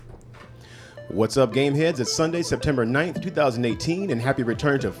What's up, Gameheads? It's Sunday, September 9th, 2018, and happy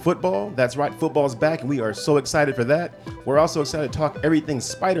return to football. That's right, football's back, and we are so excited for that. We're also excited to talk everything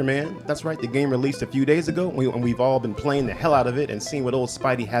Spider-Man. That's right, the game released a few days ago, and we've all been playing the hell out of it and seeing what old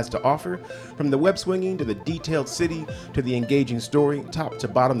Spidey has to offer. From the web swinging to the detailed city to the engaging story, top to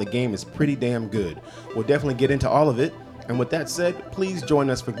bottom, the game is pretty damn good. We'll definitely get into all of it. And with that said, please join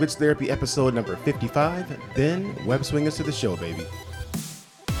us for Glitch Therapy episode number 55. Then, web swing us to the show, baby.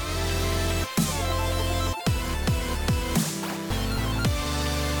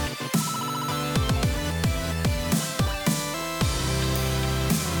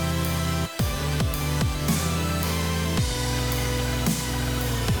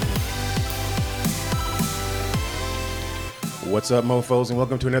 What's up, mofos, and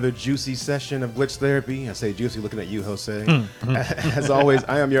welcome to another juicy session of Glitch Therapy. I say juicy looking at you, Jose. As always,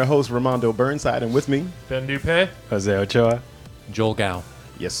 I am your host, Ramondo Burnside, and with me, Ben Dupe, Jose Ochoa, Joel Gao.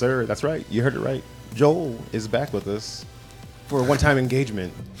 Yes, sir, that's right. You heard it right. Joel is back with us for a one-time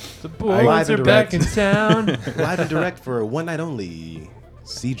engagement. the boys are back in town. Live and direct for one night only.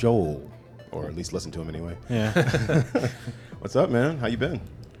 See Joel, or at least listen to him anyway. Yeah. What's up, man? How you been?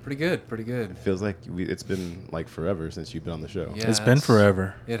 Pretty good, pretty good. It feels like it's been like forever since you've been on the show. Yeah, It's been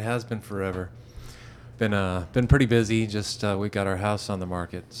forever. It has been forever. Been pretty busy. Just we got our house on the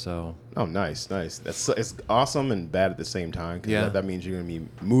market, so. Oh, nice. It's awesome and bad at the same time. 'Cause Yeah. that means you're gonna be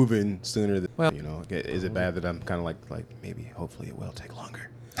moving sooner than Well- Is it bad that I'm kind of like maybe hopefully it will take longer.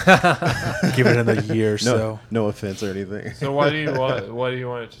 Give it another year or so. No offense or anything. So why do you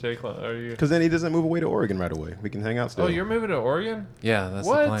want it to take long? Are you? Because then he doesn't move away to Oregon right away. We can hang out still. Oh, you're moving to Oregon? Yeah, that's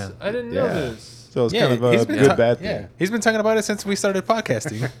What? the plan. I didn't know Yeah. this. So it's kind of a good bad thing. Yeah, he's been talking about it since we started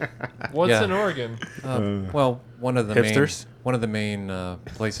podcasting. What's Yeah. in Oregon? Well, one of the Hipsters? main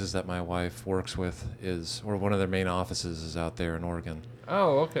places that my wife works with or one of their main offices is out there in Oregon,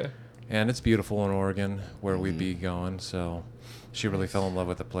 Oh, okay. and it's beautiful in Oregon where we'd be going. So she really fell in love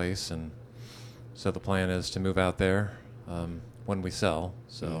with the place, and so the plan is to move out there when we sell.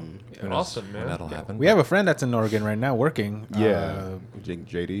 So who knows Awesome, man. when that'll happen. We have a friend that's in Oregon right now working. Yeah.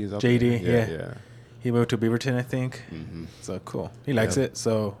 JD is up JD, there? yeah. He moved to Beaverton, I think. Mm-hmm. So cool. He likes Yeah. it.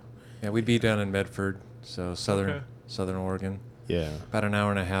 So Yeah, we'd be down in Medford, so southern Oregon, Yeah. about an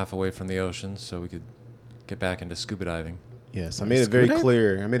hour and a half away from the ocean, so we could get back into scuba diving. Yes, I made it very Scuba dive?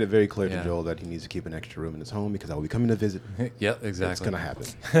 clear. I made it very clear to Yeah. Joel that he needs to keep an extra room in his home because I will be coming to visit. Yep, exactly. It's gonna happen.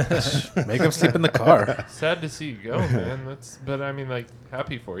 make him sleep in the car. Sad to see you go, man. But I mean, like,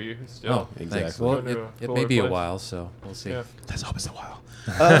 happy for you still. Oh, thanks. Exactly. Well, Going to a it cooler may be a place. while, so we'll see. Yeah. Let's hope it's a while.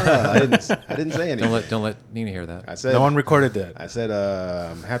 I didn't say anything. Don't let Nina hear that. I said No one recorded that. I said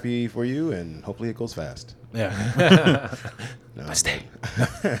I'm happy for you and hopefully it goes fast. Yeah. No, Stay.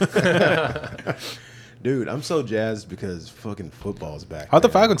 Dude, I'm so jazzed because fucking football's back. How'd the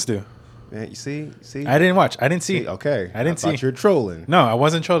man. Falcons do? Man, you see? I didn't watch. I didn't see. Okay. I didn't thought see. you're trolling. No, I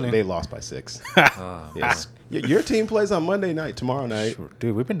wasn't trolling. They lost by 6. Ah. Yes. Your team plays on Monday night, tomorrow night.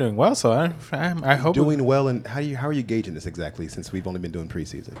 Dude, we've been doing well, so I hope. Doing well, and how are you gauging this exactly? Since we've only been doing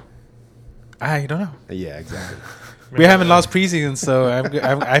preseason. I don't know. Yeah, exactly. We haven't lost preseason, so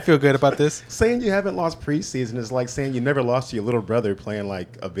I feel good about this. Saying you haven't lost preseason is like saying you never lost to your little brother playing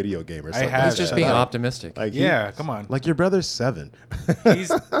like a video game or something. have. He's just being optimistic. Like Yeah, come on. Like your brother's 7. He's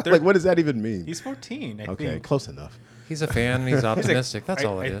like what does that even mean? He's 14. I Okay, think. close enough. He's a fan. And he's optimistic. That's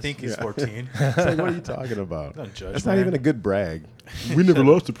all it is. I think he's Yeah. 14. It's like, what are you talking about? Don't judge, That's not man. even a good brag. We never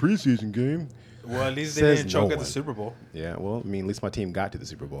lost a preseason game. Well, at least they Says didn't choke no at the one. Super Bowl. Yeah, well, I mean, at least my team got to the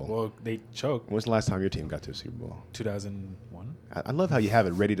Super Bowl. Well, they choked. When's the last time your team got to a Super Bowl? 2001. I love how you have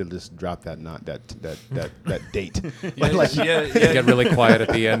it ready to just drop that date. Yeah, Like- yeah, You get really quiet at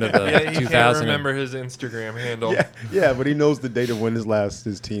the end of the yeah, he 2000. can't remember his Instagram handle. Yeah, but he knows the date of when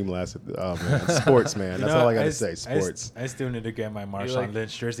his team lasted. Oh man, sports, man. That's all I gotta say. Sports. I still need to get my Marshawn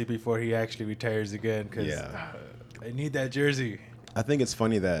Lynch jersey before he actually retires again because Yeah. I need that jersey. I think it's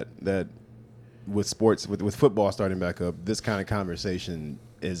funny that with sports, with football starting back up, this kind of conversation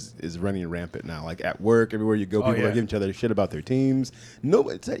is running rampant now. Like at work, everywhere you go, people are giving each other shit about their teams. No,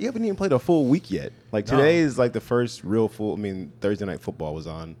 you haven't even played a full week yet. Like today is like the first real full. I mean, Thursday night football was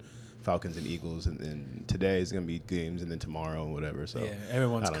on, Falcons and Eagles, and today is gonna be games, and then tomorrow and whatever. So Yeah,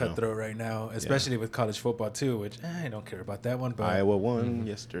 everyone's I don't know. cutthroat right now, especially with college football too. Which I don't care about that one, but Iowa won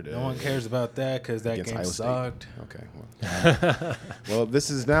yesterday. no one cares about that because that Against game Iowa State. sucked. Okay. Well. Well,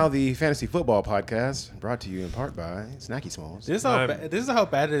 this is now the Fantasy Football Podcast, brought to you in part by Snacky Smalls. This is how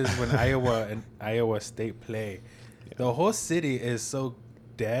bad it is when Iowa and Iowa State play. The whole city is so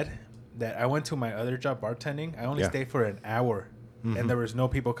dead that I went to my other job bartending. I only Yeah. stayed for an hour, and there was no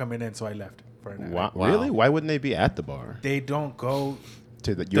people coming in, so I left for an hour. Wow. Really? Why wouldn't they be at the bar? They don't go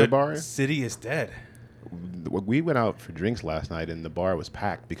your the bar? city is dead. We went out for drinks last night, and the bar was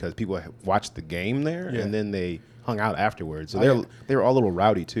packed because people watched the game there, Yeah. and then they hung out afterwards. So Oh, they were all a little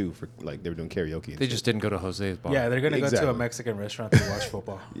rowdy too, for like they were doing karaoke. And They shit. just didn't go to Jose's bar. Yeah, they're gonna go to Exactly. a Mexican restaurant to watch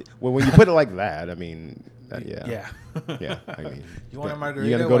football. Well, when you put it like that, I mean, yeah, Yeah. yeah. I mean, You want a you're margarita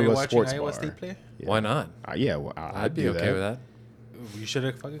gonna go while to you're a watching sports Iowa bar. State play? Yeah. Why not? Yeah, well, I'd be okay with that. You should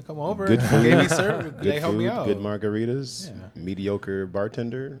have fucking come over. Good food, Gave me serve. good They helped me food, out. good margaritas, Yeah. mediocre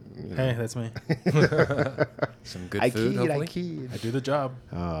bartender. You know. Hey, that's me. Some good food, hopefully. I do the job.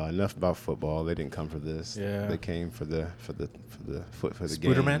 Enough about football. They didn't come for this. Yeah. They came for the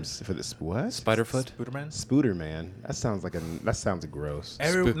Spooderman? games. For the what? Spiderfoot. Spooderman. Spooderman. That sounds gross.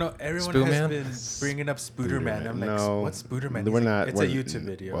 Everyone Spoo has Man? been bringing up Spooderman. I'm like, No, what's Spooderman? we're He's like, not. It's a we're- YouTube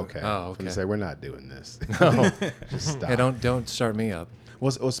video. Okay. Oh, I was okay. gonna say we're not doing this. Just stop. Hey, don't start me up.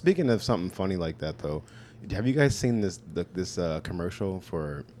 Well, speaking of something funny like that though, have you guys seen this commercial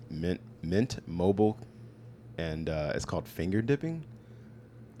for Mint Mobile, and it's called finger dipping?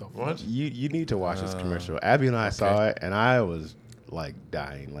 What? You need to watch this commercial. Abby and I saw it, and I was like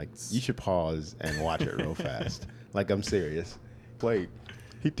dying. Like, you should pause and watch it real fast. Like, I'm serious. Plate.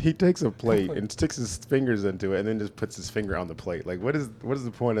 He takes a plate and sticks his fingers into it, and then just puts his finger on the plate. Like, what is the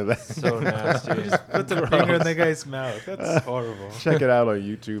point of that? So nasty. Put the finger in the guy's mouth. That's horrible. Check it out on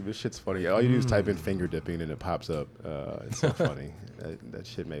YouTube. This shit's funny. All you do is type in finger dipping, and it pops up. It's so funny. That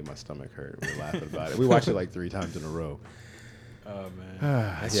shit made my stomach hurt. We were laughing about it. We watched it like 3 times in a row. Oh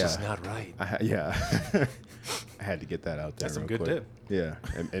man. That's Yeah. just not right. Yeah. I had to get that out there. That's some real good quick. tip. Yeah,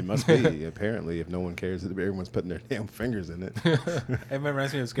 it must be. Apparently, if no one cares, everyone's putting their damn fingers in it. It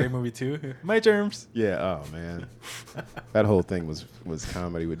reminds me of Scary Movie 2. My germs. Yeah. Oh man, that whole thing was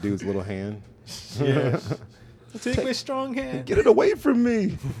comedy with dude's little hand. Yeah. Take my strong hand. Get it away from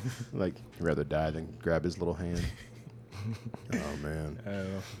me! Like, he'd rather die than grab his little hand. Oh man.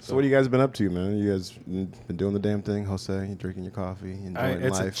 So what have you guys been up to, man? You guys been doing the damn thing, Jose? You drinking your coffee, enjoying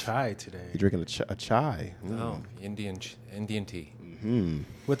It's life? a chai today. You drinking a chai? Oh, Indian tea.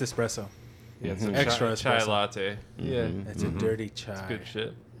 With espresso. Yeah, it's a Extra chai espresso. latte. Yeah. It's a dirty chai. Good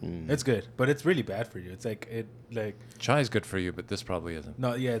shit. It's good, but it's really bad for you. It's like Chai's good for you, but this probably isn't.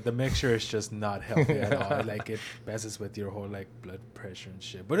 no, yeah, the mixture is just not healthy at all. Like it messes with your whole like blood pressure and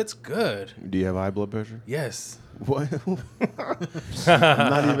shit. But it's good. Do you have high blood pressure? Yes. What?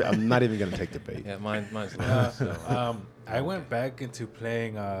 I'm not even gonna take the bait. Yeah, mine's low. So. I went back into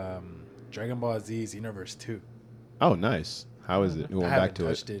playing Dragon Ball Z Xenoverse 2. Oh, nice. How is it? We I went haven't back to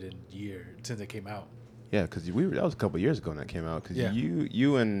touched it. it in a year since it came out. Yeah, because that was a couple years ago when that came out. Because Yeah.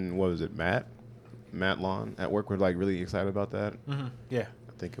 you and what was it, Matt Lawn at work were like really excited about that. Yeah.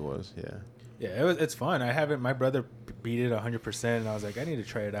 I think it was. Yeah. Yeah, it's fun. I haven't. My brother beat it 100%, and I was like, I need to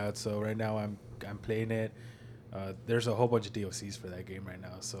try it out. So right now I'm playing it. There's a whole bunch of DLCs for that game right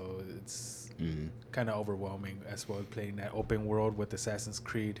now, so it's kind of overwhelming as well. Playing that open world with Assassin's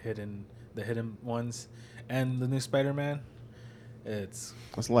Creed the hidden ones, and the new Spider-Man. That's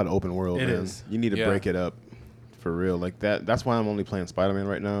a lot of open world, It man. is. You need to Yeah. break it up for real. Like that. That's why I'm only playing Spider-Man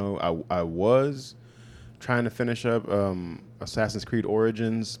right now. I was trying to finish up Assassin's Creed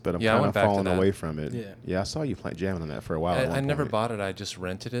Origins, but I'm Yeah, I kind went of back to falling that. away from it. Yeah. Yeah, I saw you jamming on that for a while. at I one never point. bought it. I just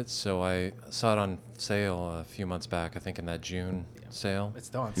rented it. So I saw it on sale a few months back. I think in that June sale, It's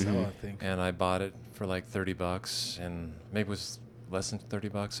still on sale, I think. and I bought it for like $30, and maybe it was less than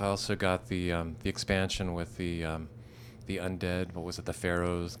 $30. I also got the expansion with the undead. What was it? The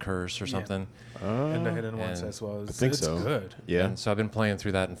Pharaoh's Curse or Yeah. something. And the hidden ones and as well. I think it's so. good. Yeah. And so I've been playing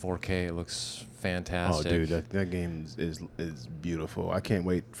through that in 4K. It looks Oh, fantastic. dude, that game is beautiful. I can't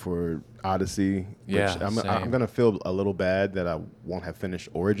wait for Odyssey. Yeah, I'm same. gonna feel a little bad that I won't have finished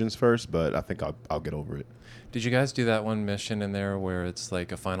Origins first, but I think I'll get over it. Did you guys do that one mission in there where it's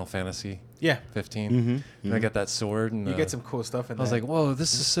like a Final Fantasy Yeah. 15? And I got that sword, and You get some cool stuff in I was there. like, "Whoa,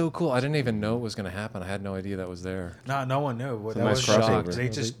 this is so cool!" I didn't even know it was going to happen. I had no idea that was there. No one knew. a That nice was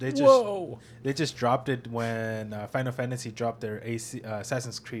crossover. They just dropped it when Final Fantasy dropped their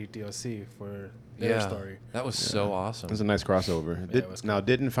Assassin's Creed DLC for their story. That was so awesome. It was a nice crossover. Yeah, it was Now,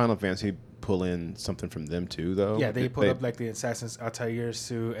 didn't Final Fantasy pull in something from them too, though? Yeah, they Did put up like the Assassin's Altair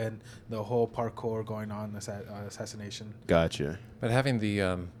suit and the whole parkour going on assassination. Gotcha. But having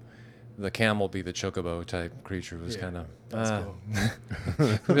the camel be the chocobo type creature was Yeah, kind of. that's cool. It would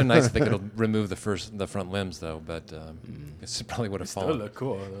have been nice if they could remove the front limbs though, but it probably would have Still fallen. look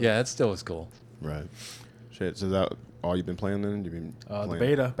cool. Though. Yeah, it still was cool. Right. Shit. So is that all you've been playing then? You've been The playing?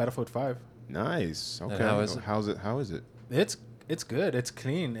 beta, Battlefield 5. Nice. Okay. how is it? How is it? It's good. It's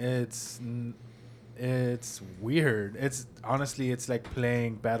clean. It's weird. It's honestly it's like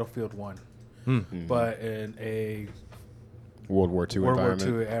playing Battlefield 1, but in a World War II World War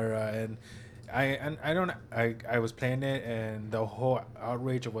environment. II era, and I was playing it, and the whole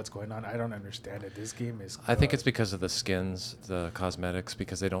outrage of what's going on, I don't understand it. This game is. I think it's because of the skins, the cosmetics,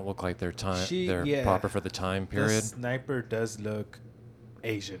 because they don't look like they're proper for the time The period. sniper does look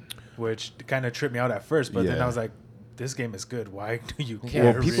Asian, which kind of tripped me out at first, but then Yeah. I was like, this game is good. Why do you Yeah, care?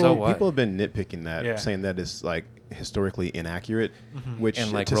 Well, really? people what? people have been nitpicking that, Yeah. saying that it's like historically inaccurate, which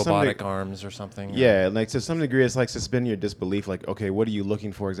And like to some robotic arms or something. Yeah, like to some degree, it's like suspending your disbelief. Like, okay, what are you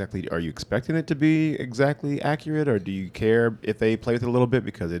looking for exactly? Are you expecting it to be exactly accurate, or do you care if they play with it a little bit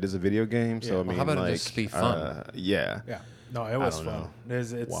because it is a video game? So Yeah. I Well, mean, how about it like, just be fun? Yeah. Yeah. No, it was don't fun. know.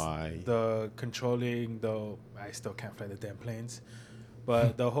 It's why. the controlling, though I still can't fly the damn planes,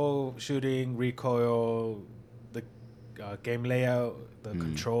 but the whole shooting, recoil, the game layout, the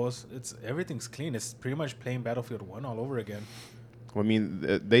controls, everything's clean. It's pretty much playing Battlefield 1 all over again. Well, I mean,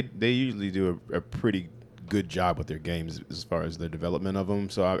 they usually do a pretty good job with their games as far as the development of them.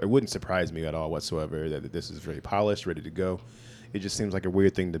 So it wouldn't surprise me at all whatsoever that this is very polished, ready to go. It just seems like a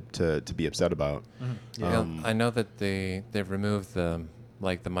weird thing to be upset about. Yeah, I know that they've removed the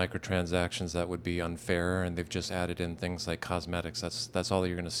microtransactions that would be unfair, and they've just added in things like cosmetics. That's all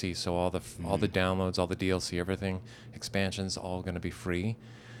you're going to see. So all the downloads, all the DLC, everything, expansions, all going to be free.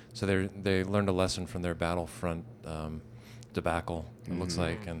 So they learned a lesson from their Battlefront debacle. It looks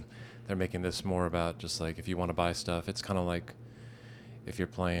like, and they're making this more about just like if you want to buy stuff. It's kind of like if you're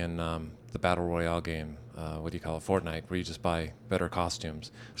playing the Battle Royale game, what do you call it, Fortnite, where you just buy better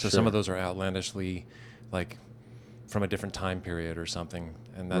costumes. So some of those are outlandishly, like, from a different time period or something,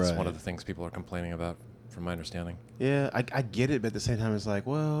 and that's one of the things people are complaining about, from my understanding. Yeah, I get it, but at the same time, it's like,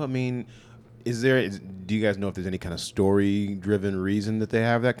 well, I mean, do you guys know if there's any kind of story-driven reason that they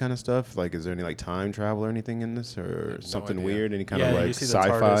have that kind of stuff? Like, is there any like time travel or anything in this, or something idea. weird? Any kind Yeah, of like you see the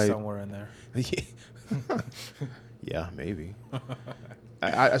TARDIS sci-fi? somewhere in there. Yeah, maybe.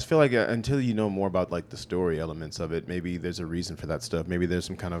 I just feel like until you know more about like the story elements of it, maybe there's a reason for that stuff. Maybe there's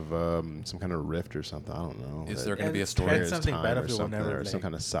some kind of rift or something. I don't know. Is there going to be a It's story? That's something Time or Battlefield will something, never or some like-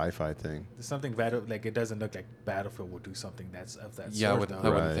 kind of sci-fi thing. There's something like it doesn't look like Battlefield will do something that's of that Yeah, I sort. wouldn't, though.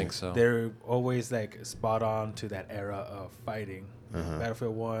 I wouldn't Right. think so. They're always like spot on to that era of fighting.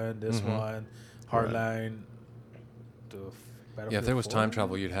 Battlefield 1, this one, Hardline. Yeah, if there was 4. time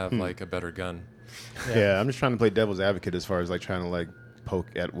travel, you'd have like a better gun. Yeah, I'm just trying to play devil's advocate as far as like trying to like poke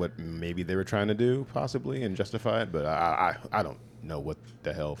at what maybe they were trying to do possibly and justify it, but I don't know what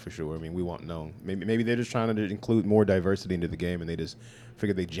the hell for sure. I mean, we won't know. Maybe they're just trying to include more diversity into the game, and they just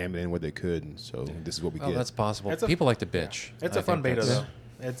figured they jam it in where they could, and so this is what we Well, get. that's possible. It's a- People like to bitch. It's I a fun think beta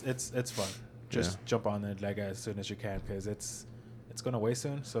that's- though. It's fun. Just jump on it like as soon as you can because it's gonna away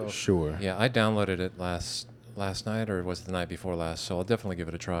soon. So Sure. Yeah, I downloaded it last night, or was it the night before last? So I'll definitely give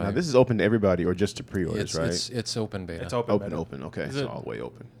it a try. Now this is open to everybody or just to pre-orders, right? It's open beta. it's open. beta. Open. Okay, Is so it- all the way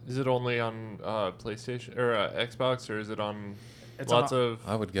open. Is it only on PlayStation or Xbox, or is it on It's lots on- of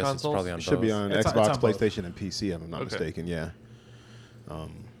I would guess consoles? it's probably on It should be both. on It's on- Xbox, it's on both. PlayStation, and PC. If I'm not Okay. mistaken. Yeah.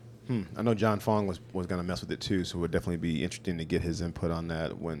 I know John Fong was gonna mess with it too, so it would definitely be interesting to get his input on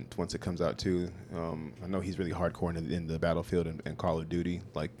that once it comes out too. I know he's really hardcore in the Battlefield and Call of Duty,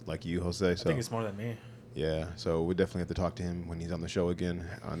 like you, Jose. So I think it's more than me. yeah, so we definitely have to talk to him when he's on the show again.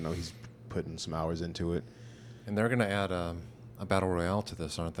 I know he's putting some hours into it. And they're going to add a battle royale to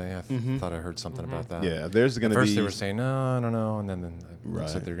this, aren't they? I thought I heard something about that. Yeah, there's At gonna first be they were saying no, I don't know, and then it said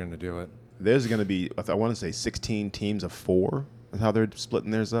Right. they're going to do it. there's gonna be I want to say 16 teams of 4. Is how they're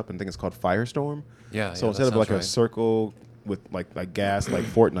splitting theirs up. I think it's called Firestorm. Yeah. So yeah, instead that of like sounds a right. circle with like gas like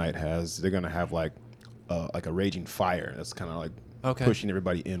Fortnite has, they're gonna have like a raging fire that's kind of like Okay. pushing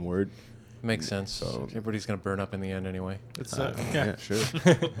everybody inward. Makes sense. So- Everybody's going to burn up in the end anyway. It's Yeah, sure.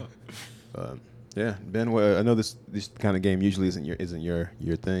 Yeah, Ben. Well, I know this kind of game usually isn't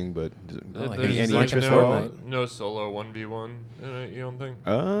your thing, but Oh, there's any like interest in Fortnite? no solo 1v1 in it, you don't think?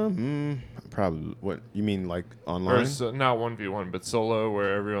 probably. What you mean, like Or online? not 1v1, but solo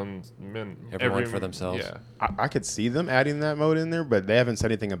where everyone's Everyone for themselves. Yeah. I could see them adding that mode in there, but they haven't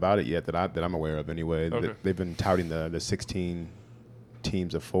said anything about it yet that I'm aware of. Anyway, Okay. they've been touting the 16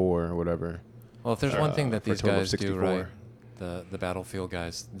 teams of 4 or whatever. Well, if there's one thing that for a these total of guys do 64. right, the Battlefield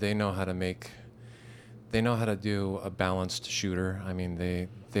guys, they know how to do a balanced shooter. I mean,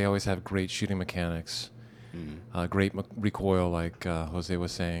 they always have great shooting mechanics, great recoil, like Jose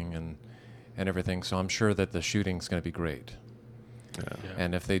was saying, and everything. So I'm sure that the shooting's going to be great.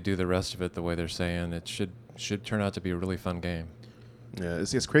 And if they do the rest of it the way they're saying, it should turn out to be a really fun game. Yeah,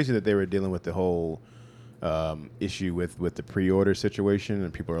 it's crazy that they were dealing with the whole issue with the pre-order situation,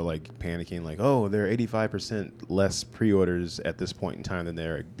 and people are like panicking, like, oh, there are 85% less pre-orders at this point in time than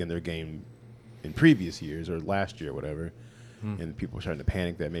their game in previous years or last year, or whatever. and people are starting to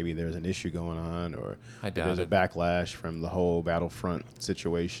panic that maybe there's an issue going on, or I that there's doubt a it. backlash from the whole Battlefront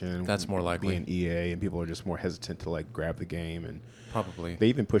situation. That's more likely. being EA, and people are just more hesitant to like grab the game, and Probably. they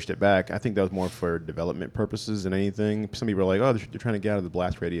even pushed it back. I think that was more for development purposes than anything. Some people are like, oh, they're trying to get out of the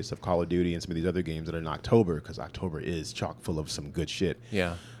blast radius of Call of Duty and some of these other games that are in October, because October is chock full of some good shit.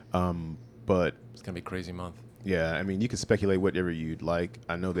 Yeah. But It's going to be a crazy month. yeah, I mean, you can speculate whatever you'd like.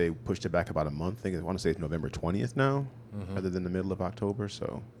 I know they pushed it back about a month. I want to say it's November 20th now, rather than the middle of October.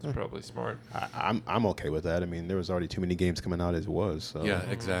 So It's probably smart. I'm okay with that. I mean, there was already too many games coming out as was. So Yeah,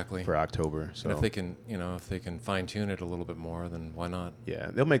 exactly. for October. So And if they can fine tune it a little bit more, then why not? yeah,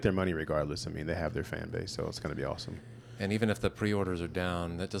 they'll make their money regardless. I mean, they have their fan base, so it's going to be awesome. And even if the pre-orders are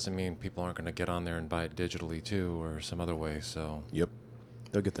down, that doesn't mean people aren't going to get on there and buy it digitally too, or some other way. So Yep,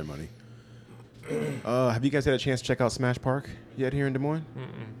 they'll get their money. Have you guys had a chance to check out Smash Park yet here in Des Moines?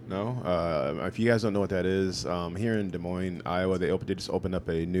 No. If you guys don't know what that is, here in Des Moines, Iowa, they just opened up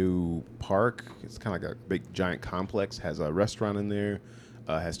a new park. It's kind of like a big giant complex. Has a restaurant in there.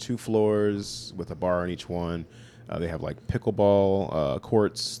 Has 2 floors with a bar in each one. They have like pickleball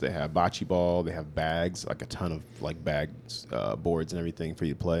courts. They have bocce ball. They have bags, like a ton of like bags, boards and everything for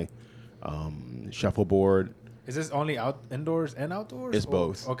you to play. Shuffleboard. Is this only indoors and outdoors? It's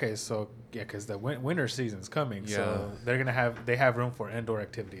both. Okay, so yeah, because the winter season's coming, Yeah. so they have room for indoor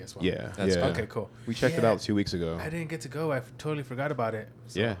activity as well. Yeah, That's yeah. good. Okay, cool. We checked it Yeah, out 2 weeks ago. I didn't get to go. I totally forgot about it.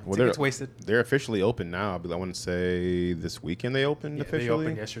 So Yeah, well, tickets wasted. They're officially open now. But I want to say this weekend they opened Yeah, officially. they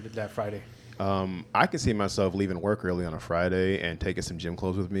opened yesterday, that Friday. I could see myself leaving work early on a Friday and taking some gym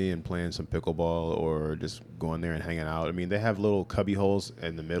clothes with me and playing some pickleball, or just going there and hanging out. I mean, they have little cubby holes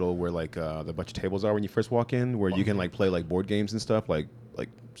in the middle where like the bunch of tables are when you first walk in, where you can like play like board games and stuff, like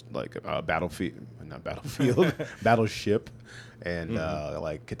Battlefield, Battleship, and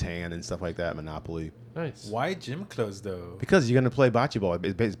like Catan and stuff like that, Monopoly. Nice. Why gym clothes though? Because you're gonna play bocce ball.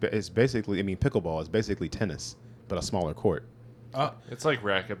 It's basically, I mean, pickleball is basically tennis, but a smaller court. It's like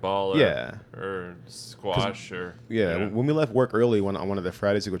racquetball or, Yeah. or squash or Yeah, when we left work early on one of the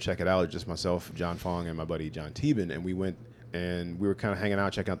Fridays to go check it out, just myself, John Fong, and my buddy John Teben, and we went and we were kind of hanging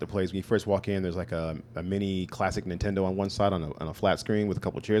out, checking out the place. When you first walk in, there's like a mini classic Nintendo on one side on a flat screen with a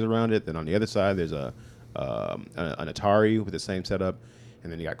couple chairs around it. Then on the other side, there's an Atari with the same setup.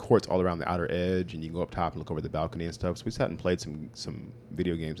 And then you got courts all around the outer edge, and you can go up top and look over the balcony and stuff. So we sat and played some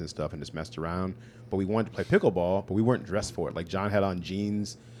video games and stuff and just messed around. But we wanted to play pickleball, but we weren't dressed for it. Like John had on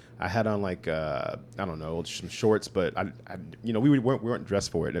jeans. I had on like, I don't know, some shorts, but we weren't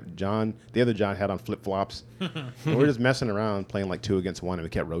dressed for it. The other John had on flip-flops. And we were just messing around playing like 2 against 1, and we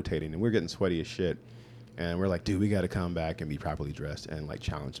kept rotating, and we were getting sweaty as shit. And we're like, dude, we got to come back and be properly dressed and like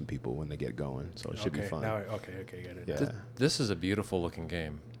challenge some people when they get going. So it should be fun. Okay, got it. Yeah. This is a beautiful looking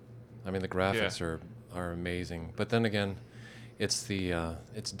game. I mean, the graphics are amazing. But then again, it's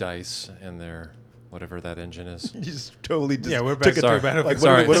DICE and their whatever that engine is. You just totally just Yeah, we're took back it to Sorry. Battlefield. like,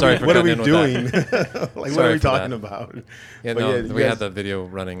 Sorry what for are we cutting in with doing? that. Like, what Sorry are we for talking that. about? Yeah, But no, you we guys- had the video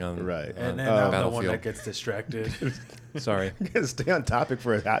running on Right. And on then I'm the one Battlefield. that gets distracted. Sorry, You gotta stay on topic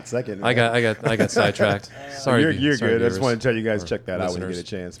for a hot second. I got sidetracked. Sorry, you're sorry, good. I just viewers want to tell you guys or check that out when you get a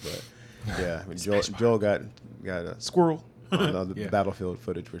listeners. chance. But yeah, Joel got a squirrel. The Yeah. Battlefield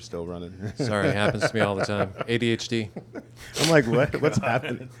footage we're still running. Sorry, it happens to me all the time. ADHD. I'm like, what's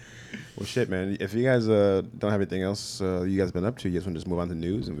happening? Well, shit, man. If you guys don't have anything else you guys been up to, you guys want to just move on to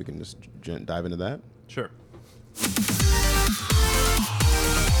news and we can just dive into that? Sure.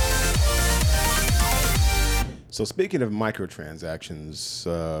 So speaking of microtransactions,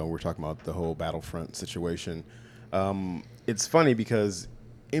 we're talking about the whole Battlefront situation. It's funny because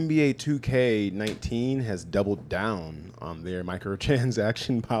NBA 2K19 has doubled down on their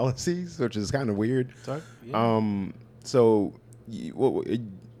microtransaction policies, which is kind of weird. Sorry? Yeah. So,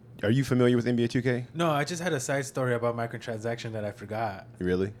 are you familiar with NBA 2K? No, I just had a side story about microtransaction that I forgot.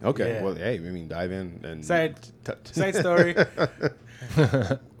 Really? Okay. Yeah. Well, hey, I mean, dive in and Side story.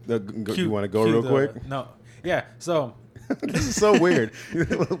 You want to go real quick? No. Yeah. So This is so weird.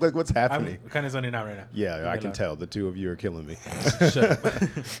 Like, what's happening? I'm kind of zoning out right now. Yeah, Leave I me can alone. tell. The two of you are killing me. Shut up.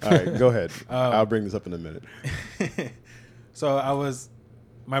 All right, go ahead. I'll bring this up in a minute. So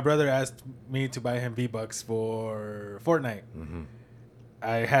my brother asked me to buy him V-Bucks for Fortnite. Mm-hmm.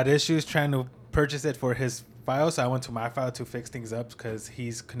 I had issues trying to purchase it for his file, so I went to my file to fix things up because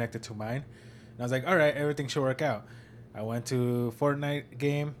he's connected to mine. And I was like, all right, everything should work out. I went to Fortnite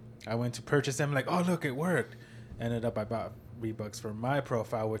game. I went to purchase them. Like, oh, look, it worked. Ended up I bought V-Bucks for my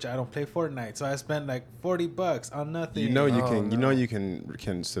profile, which I don't play Fortnite. So I spent like $40 on nothing. You know you Oh, can. You no. know you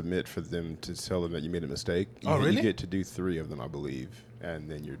can submit for them to tell them that you made a mistake. Oh, You really? get to do 3 of them, I believe, and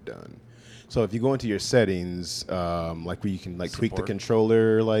then you're done. So if you go into your settings, like where you can like tweak the Support.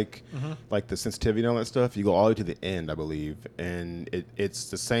 controller, like the sensitivity and all that stuff, you go all the way to the end, I believe, and it's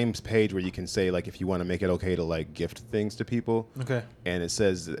the same page where you can say like if you want to make it okay to like gift things to people. Okay. And it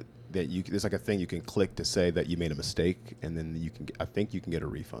says that you there's like a thing you can click to say that you made a mistake, and then I think you can get a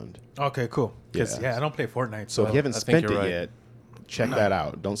refund. Okay, cool. Because Yeah. I don't play Fortnite, So so if you haven't I think spent it you're right. yet, check that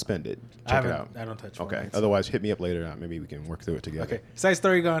out. Don't spend it. I Check it haven't. out. I don't touch. Okay. Fortnite, so- Otherwise, hit me up later. Maybe we can work through it together. Okay. Side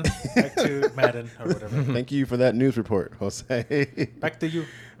story gone. Back to Madden or whatever. Thank you for that news report, Jose. Back to you.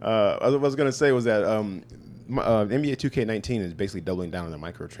 What I was going to say was that NBA 2K19 is basically doubling down on the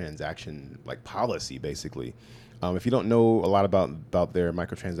microtransaction like policy, basically. If you don't know a lot about their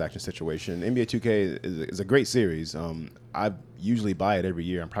microtransaction situation, NBA 2K is a great series. I usually buy it every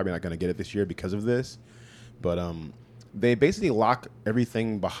year. I'm probably not going to get it this year because of this, but they basically lock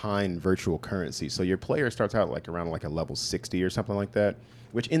everything behind virtual currency. So your player starts out like around like a level 60 or something like that,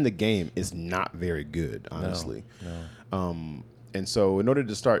 which in the game is not very good, honestly. No. And so in order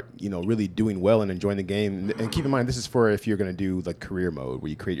to start, really doing well and enjoying the game, and keep in mind, this is for if you're going to do like career mode where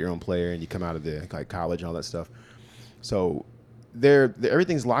you create your own player and you come out of the like college and all that stuff. So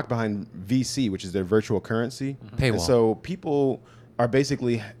everything's locked behind VC, which is their virtual currency. Paywall. And so people are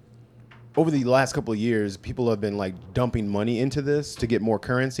basically, over the last couple of years, people have been like dumping money into this to get more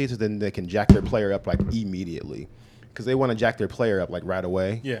currency so then they can jack their player up like immediately. Because they want to jack their player up like right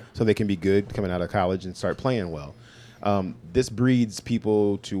away. Yeah. So they can be good coming out of college and start playing well. This breeds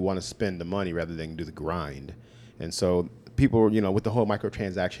people to want to spend the money rather than do the grind. And so people, with the whole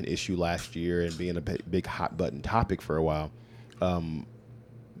microtransaction issue last year and being a big hot button topic for a while,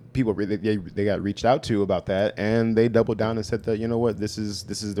 people they got reached out to about that, and they doubled down and said that, you know what, this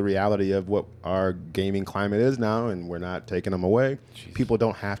is the reality of what our gaming climate is now, and we're not taking them away. Jeez. People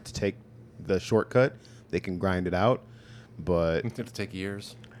don't have to take the shortcut; they can grind it out. But It'll take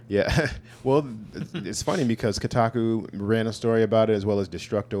years. yeah, well, it's funny because Kotaku ran a story about it as well as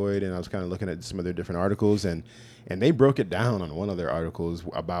Destructoid, and I was kind of looking at some of their different articles, and they broke it down on one of their articles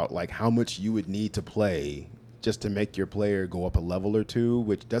about like how much you would need to play just to make your player go up a level or two,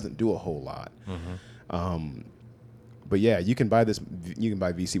 which doesn't do a whole lot. But yeah, you can buy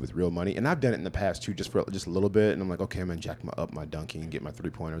VC with real money, and I've done it in the past too, just a little bit, and I'm like, okay, I'm gonna jack up my dunking and get my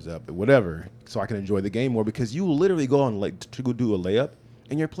 3-pointers up, whatever, so I can enjoy the game more, because you will literally go on like to go do a layup,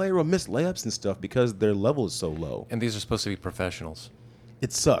 and your player will miss layups and stuff because their level is so low. And these are supposed to be professionals.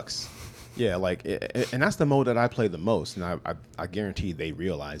 It sucks. Yeah, and that's the mode that I play the most, and I guarantee they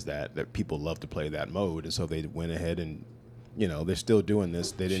realize that people love to play that mode, and so they went ahead and, they're still doing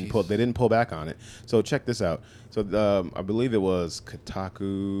this. They didn't pull back on it. So check this out. So I believe it was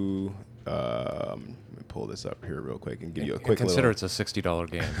Kotaku. Let me pull this up here real quick and give you a quick Consider little, it's a $60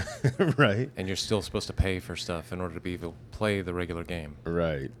 game, right. and you're still supposed to pay for stuff in order to be able to play the regular game.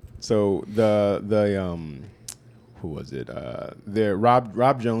 Right. So who was it?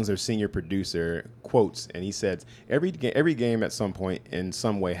 Rob Jones, their senior producer, quotes, and he said, every game at some point in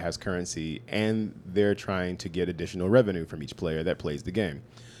some way has currency, and they're trying to get additional revenue from each player that plays the game.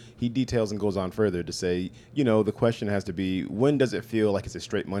 He details and goes on further to say, the question has to be, when does it feel like it's a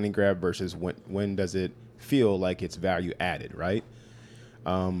straight money grab versus when does it feel like it's value added, right?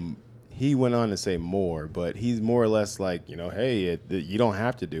 He went on to say more, but he's more or less like, hey, you don't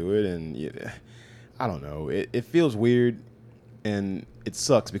have to do it, and I don't know. It feels weird, and it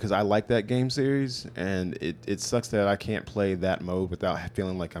sucks because I like that game series, and it sucks that I can't play that mode without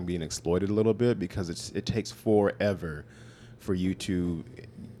feeling like I'm being exploited a little bit, because it takes forever for you to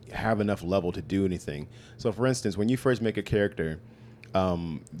have enough level to do anything. So, for instance, when you first make a character,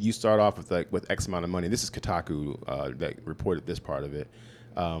 you start off with X amount of money. This is Kotaku that reported this part of it.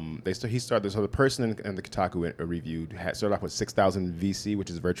 So the person in the Kotaku review started off with 6,000 VC, which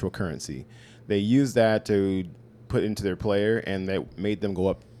is virtual currency. They used that to put into their player, and that made them go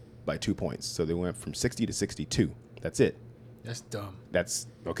up by 2 points. So they went from 60 to 62. That's it. That's dumb. That's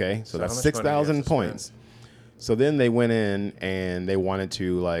okay. So So how that's much money do you have 6,000 to points. So then they went in and they wanted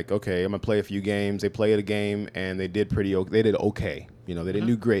to like, okay, I'm gonna play a few games. They played a game and they did they did okay. They didn't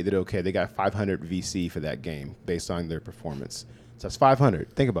do great. They did okay. They got 500 VC for that game based on their performance. So that's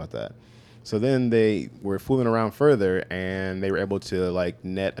 500. Think about that. So then they were fooling around further, and they were able to like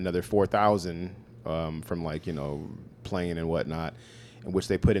net another 4,000 from like playing and whatnot, in which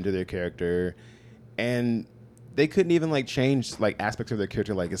they put into their character, and they couldn't even like change like aspects of their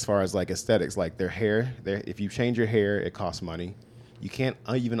character, like as far as like aesthetics, like their hair. If you change your hair, it costs money. You can't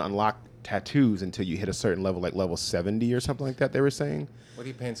even unlock tattoos until you hit a certain level, like level 70 or something like that. They were saying. What are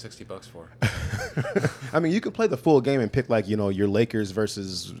you paying $60 for? I mean, you could play the full game and pick like your Lakers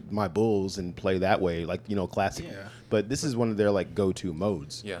versus my Bulls and play that way, like classic. Yeah. But this is one of their like go-to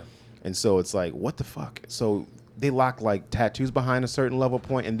modes. Yeah. And so it's like, what the fuck? So they lock like tattoos behind a certain level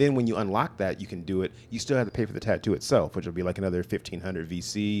point, and then when you unlock that, you can do it. You still have to pay for the tattoo itself, which will be like another 1,500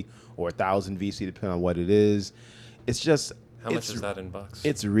 VC or 1,000 VC, depending on what it is. It's just How much is that in bucks?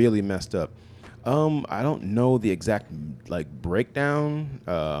 It's really messed up. I don't know the exact like breakdown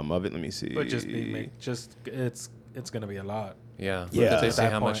of it. Let me see. But it's gonna be a lot. Yeah. Yeah. Did they At say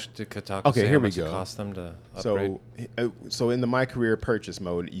that how point. much did Kotaku Okay, say here how we much go. it cost them to upgrade? So in the My Career purchase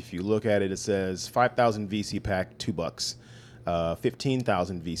mode, if you look at it, it says 5,000 VC pack, $2.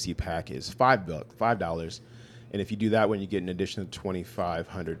 15,000 VC pack is $5. And if you do that one, you get an additional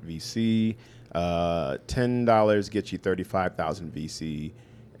 2,500 VC. $10 gets you 35,000 VC,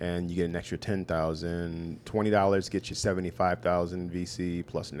 and you get an extra 10,000. $20 gets you 75,000 VC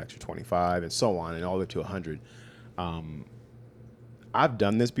plus an extra 25, and so on, and all the way to 100. I've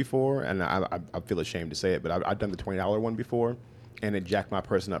done this before, and I feel ashamed to say it, but I've done the $20 one before, and it jacked my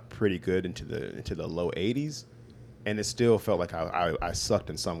person up pretty good into the low 80s, and it still felt like I sucked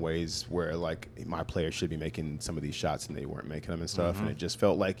in some ways, where like my players should be making some of these shots and they weren't making them and stuff, and it just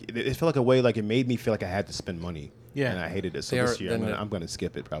felt like it felt like a way, like it made me feel like I had to spend money. Yeah. And I hated it. So They this are- year then I'm gonna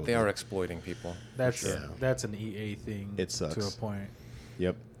skip it probably. They are exploiting people. That's sure. that's an EA thing. It sucks. to a point.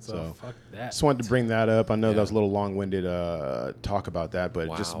 Yep. So fuck that. Just wanted to bring that up. I know Yeah. that was a little long-winded talk about that,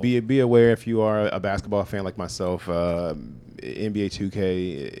 but just Wow. be aware if you are a basketball fan like myself, NBA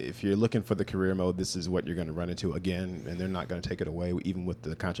 2K, if you're looking for the career mode, this is what you're going to run into again, and they're not going to take it away, even with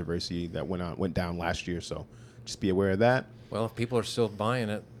the controversy that went down last year. So just be aware of that. Well, if people are still buying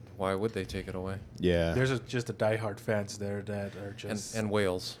it, why would they take it away? Yeah. There's just the diehard fans there that are just And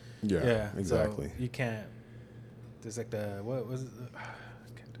whales. yeah. Exactly. So you can't. There's like what was it?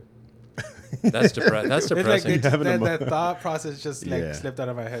 Can't do That's It's like depressing. it, Having a that thought process just like Yeah. slipped out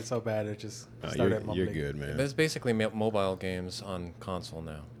of my head so bad it just You're started mumbling. good, man. It's basically mobile games on console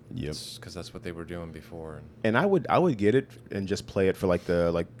now. Yep. Because that's what they were doing before. And I would get it and just play it for like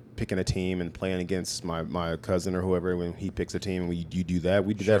picking a team and playing against my cousin or whoever when he picks a team and you do that.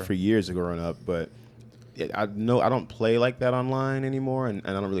 We did Sure. that for years growing up, but I don't play like that online anymore, and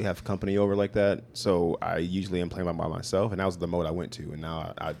I don't really have company over like that. So I usually am playing by myself, and that was the mode I went to, and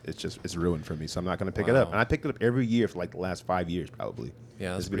now it's ruined for me. So I'm not going to pick it up. Wow. And I picked it up every year for like the last 5 years probably.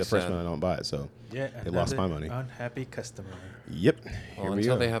 Yeah, This that's will be the pretty first sad. one I don't buy it. So Yeah, they lost my another money. Unhappy customer. Yep. Well, Here we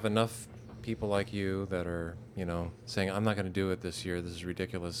until go. they have enough people like you that are, saying, I'm not going to do it this year, this is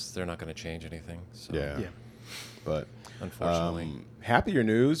ridiculous, they're not going to change anything. So, Yeah. Yeah. But unfortunately. happier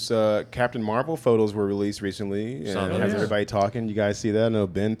news. Captain Marvel photos were released recently, Saw and those. has Yeah. everybody talking. You guys see that? I know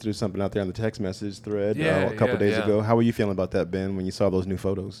Ben threw something out there on the text message thread Yeah, a couple days yeah. ago. How were you feeling about that, Ben, when you saw those new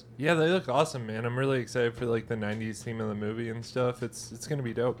photos? Yeah, they look awesome, man. I'm really excited for like the '90s theme of the movie and stuff. It's gonna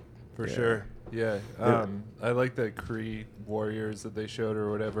be dope for Yeah. sure. Yeah. I like the Kree warriors that they showed or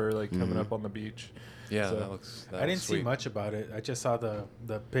whatever, like coming up on the beach. Yeah, So- that looks I didn't see much about it. I just saw the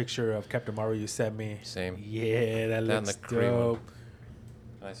picture of Captain Marvel you sent me. Same. Yeah, that That and looks the Kree one. dope.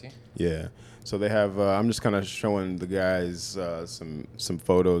 Can I see? Yeah. So they have. I'm just kind of showing the guys some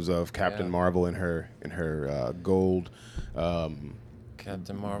photos of Captain Yeah. Marvel in her gold,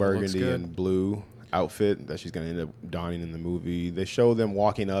 Captain Marvel looks burgundy good. and blue outfit that she's going to end up donning in the movie. They show them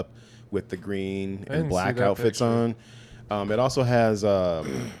walking up with the green I and didn't black see that outfits picture. on. It also has I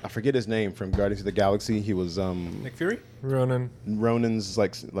forget his name from Guardians of the Galaxy. He was Nick Fury? Ronan. Ronan's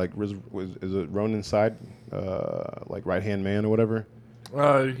is it Ronan's side like right hand man or whatever.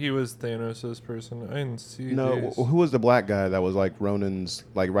 He was Thanos' person. I didn't see. No, these. who was the black guy that was like Ronan's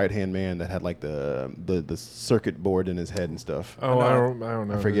like right hand man that had like the circuit board in his head and stuff? Oh, I don't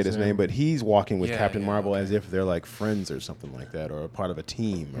know. I forget his name, but he's walking with Yeah, Captain yeah, Marvel okay. as if they're like friends or something like that, or a part of a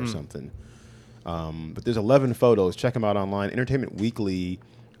team or something. But there's 11 photos. Check them out online. Entertainment Weekly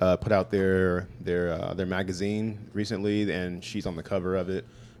put out their magazine recently, and she's on the cover of it,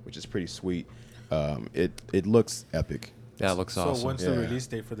 which is pretty sweet. It looks epic. That looks So awesome. when's Yeah. the release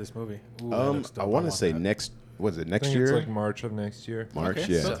date for this movie? Ooh, that looks dope. I want to want say that. next. Was it I next think year? it's like March of next year. March,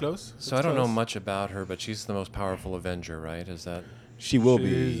 Okay, yeah. so close. So I don't know close. much about her, but she's the most powerful Avenger, right? Is that, She will She's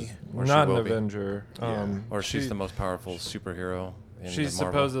be. Or she not an will be. Avenger. Yeah. or she's she- the most powerful superhero in She's the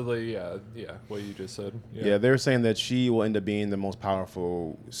Marvel? supposedly, yeah, what you just said. Yeah, they're saying that she will end up being the most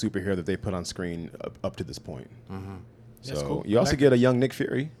powerful superhero that they put on screen up to this point. Mm-hmm. So That's cool. you I also like get a young Nick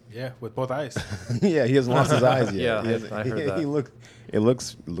Fury. Yeah, with both eyes. Yeah, he hasn't lost his eyes yet. Yeah, He hasn't- I heard that. It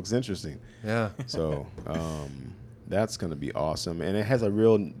looks interesting. Yeah. So that's gonna be awesome, and it has a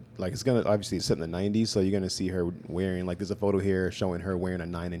real like it's gonna obviously it's set in the '90s, so you're gonna see her wearing like there's a photo here showing her wearing a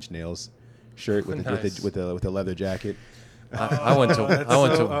 9 Inch Nails shirt with Nice. with a leather jacket. I went to That's I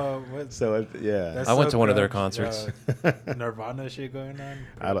went so, to what's- So yeah, that's I went so to one of their grunge. concerts. Nirvana shit going on.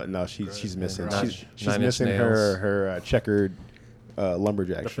 I don't know. She's missing. Nine- She's Nine Inch missing Nails. her checkered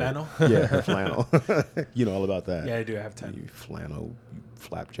lumberjack The shirt. flannel? Yeah, her flannel. You know all about that. Yeah, I do have 10. You flannel, you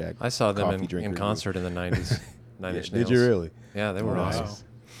flapjack. I saw them coffee in drinker, you. concert in the 90s. Nine Yeah, Inch did Nails. you really? Yeah, they were Wow. awesome. Wow.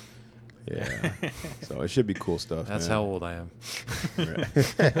 Yeah. So it should be cool stuff. That's man. how old I am.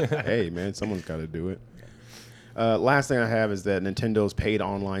 Hey man, someone's got to do it. Last thing I have is that Nintendo's paid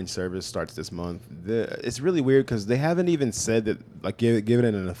online service starts this month. It's really weird because they haven't even said that, like, given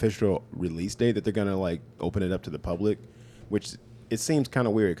it an official release date that they're gonna like open it up to the public, which it seems kind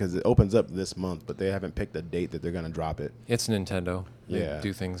of weird because it opens up this month, but they haven't picked a date that they're gonna drop it. It's Nintendo. They Yeah.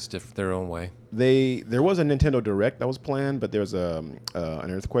 do things their own way. There was a Nintendo Direct that was planned, but there was an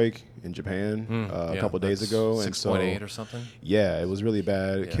earthquake in Japan a Yeah, couple days that's ago, and so 6.8 or something. yeah, it was really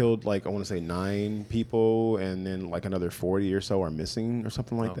bad. It Yeah. killed like I want to say 9 people, and then like another 40 or so are missing or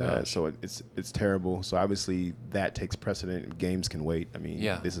something like Oh, that. gosh. So it's terrible. So obviously that takes precedent. Games can wait. I mean,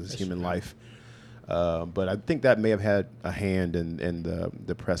 Yeah. this is human life. But I think that may have had a hand in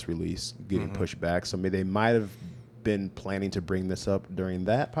the press release getting Mm-hmm. pushed back. So they might have been planning to bring this up during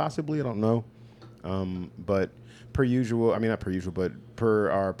that, possibly. I don't know. But per usual, I mean, not per usual, but per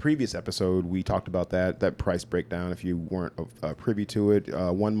our previous episode, we talked about that price breakdown. If you weren't privy to it,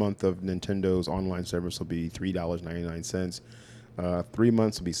 1 month of Nintendo's online service will be $3.99. 3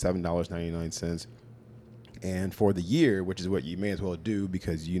 months will be $7.99. And for the year, which is what you may as well do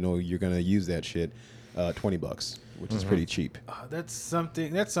because you know you're gonna use that shit, $20, which is pretty cheap. That's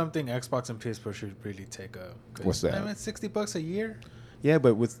something Xbox and PS4 should really take up. 'Cause, What's that? I mean, $60 a year. Yeah,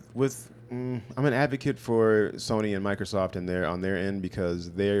 but I'm an advocate for Sony and Microsoft on their end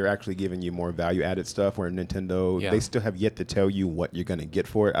because they're actually giving you more value added stuff. Where Nintendo, Yeah. they still have yet to tell you what you're gonna get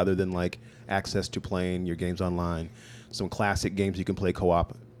for it, other than like access to playing your games online, some classic games you can play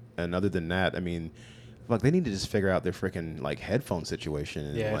co-op, and other than that, I mean, look, they need to just figure out their freaking like headphone situation.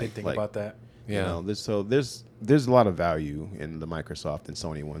 And, Yeah, I like, didn't think about that. Yeah. You know, there's a lot of value in the Microsoft and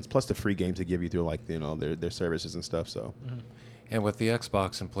Sony ones, plus the free games they give you through like their services and stuff. So. And with the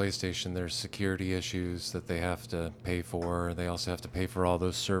Xbox and PlayStation, there's security issues that they have to pay for. They also have to pay for all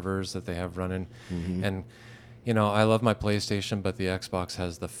those servers that they have running. And, you know, I love my PlayStation, but the Xbox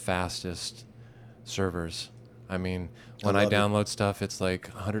has the fastest servers. I mean, when I love it. download stuff, it's like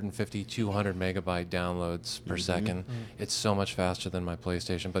 150, 200 megabyte downloads per second. It's so much faster than my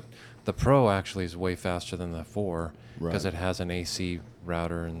PlayStation. But the Pro actually is way faster than the 4 because Right. it has an AC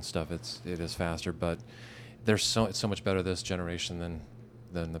router and stuff. It is faster, but it's so much better this generation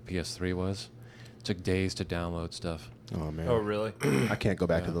than the PS3 was. It took days to download stuff. Oh man. Oh, really? I can't go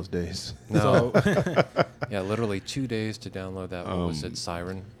back to those days. No, So, yeah, literally 2 days to download that. What was it,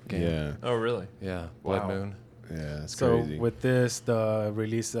 Siren game? Yeah. Oh, really? Yeah, Blood Wow. Moon. Yeah, it's so crazy. with the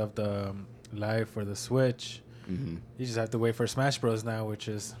release of the Live for the Switch, Mhm. you just have to wait for Smash Bros. Now, which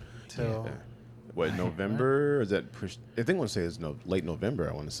is till Yeah. What, November? Or is that pushed? I think I want to say it's late November.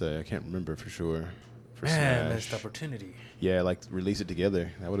 I want to say. I can't remember for sure. For man, Smash. missed opportunity. Yeah, like release it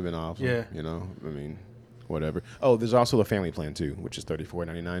together. That would have been awesome. Yeah. You know, I mean, whatever. Oh, there's also the family plan too, which is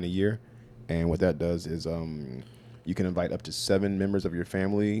 $34.99 a year. And what that does is you can invite up to 7 members of your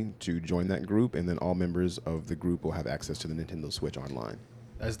family to join that group, and then all members of the group will have access to the Nintendo Switch online.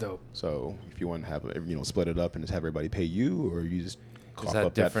 That's dope. So if you want to have split it up and just have everybody pay you, or you just Is cough that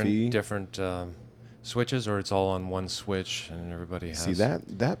up that fee. different switches, or it's all on one switch and everybody has? See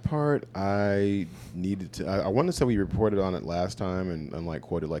that part I needed to. I want to say we reported on it last time and like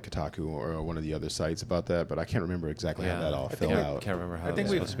quoted like Kotaku or one of the other sites about that, but I can't remember exactly how that all I fell think out. Can't remember how. I think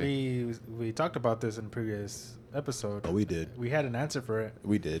that was supposed to be. we talked about this in previous episode. Oh, we did. We had an answer for it.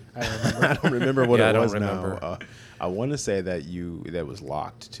 We did. I don't remember. I don't remember what Yeah, I it don't was remember. now. I want to say that was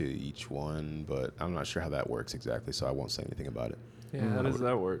locked to each one, but I'm not sure how that works exactly, so I won't say anything about it. Yeah. How does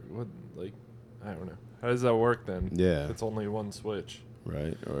that work? What, like, I don't know. How does that work then? Yeah. If it's only one Switch.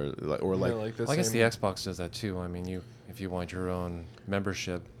 Right? Or Yeah, like like the Well, I guess the same- Xbox does that too. I mean, if you want your own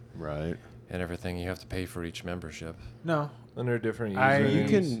membership right. and everything, you have to pay for each membership. No, under different I-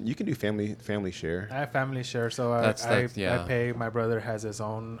 usernames. You can do family share. I have family share, so I Yeah. pay. My brother has his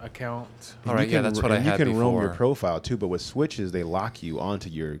own account. All right, You yeah, can that's what I and had You can roam your before. profile too, but with Switches, they lock you onto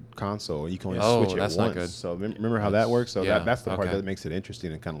your console. You can only Oh, switch it that's once. not good. So remember how that works? So Yeah, that's the part okay. that makes it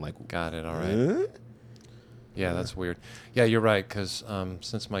interesting and kind of like. Got it. All right. Huh? Yeah, that's weird. Yeah, you're right. Because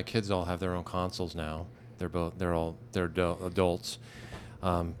since my kids all have their own consoles now, they're adults.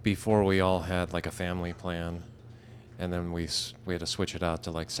 Before we all had like a family plan, and then we had to switch it out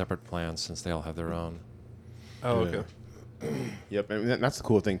to like separate plans since they all have their own. Oh, Yeah. okay. Yep, and that's the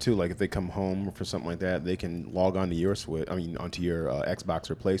cool thing too. Like if they come home for something like that, they can log onto your Switch. I mean, onto your Xbox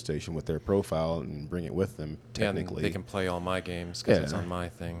or PlayStation with their profile and bring it with them. Yeah, and Technically, they can play all my games because it's Yeah. on my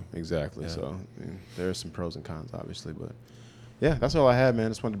thing. exactly. Yeah. So I mean, there's some pros and cons, obviously, but yeah, that's all I had, man.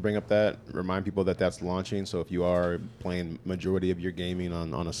 Just wanted to bring up that, remind people that that's launching. So if you are playing majority of your gaming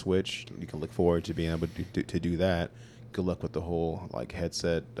on a Switch, you can look forward to being able to do that. Good luck with the whole like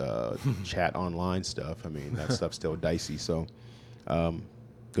headset chat online stuff. I mean, that stuff's still dicey. So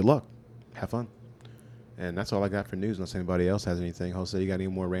good luck. Have fun. And that's all I got for news. Unless anybody else has anything. Jose, you got any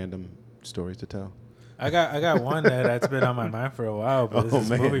more random stories to tell? I got one that's been on my mind for a while, but Oh, this is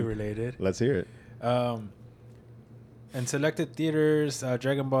man. movie related. Let's hear it. In selected theaters,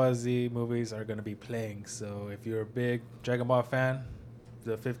 Dragon Ball Z movies are going to be playing. So if you're a big Dragon Ball fan,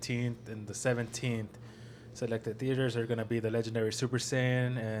 the 15th and the 17th selected theaters are going to be the legendary Super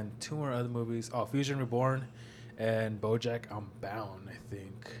Saiyan and 2 more other movies. Oh, Fusion Reborn and BoJack Unbound, I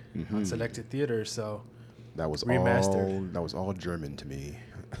think, on selected theaters. So That was Remastered. That was all German to me.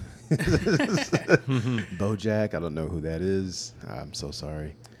 BoJack, I don't know who that is. I'm so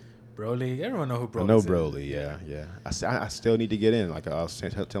sorry. Broly, everyone know who Broly I know is. Broly, yeah. I still need to get in. Like I was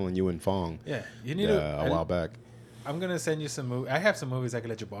telling you and Fong Yeah, you need a while back. I'm going to send you some movies. I have some movies I can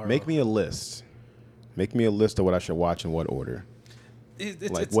let you borrow. Make me a list. Make me a list of what I should watch in what order.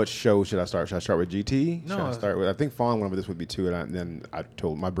 It's What show should I start? Should I start with GT? No. Should I start with? I think Fong went over this would be 2, and then I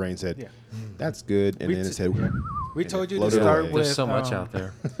told my brain said, Yeah. "That's good," and We then it t- said, We and told it you to floated start away. with. There's so much out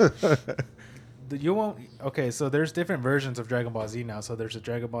there. You won't. Okay, so there's different versions of Dragon Ball Z now. So there's a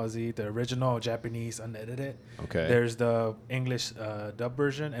Dragon Ball Z, the original Japanese unedited. Okay. There's the English dub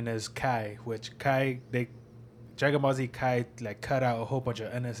version, and there's Kai, which Dragon Ball Z Kai like cut out a whole bunch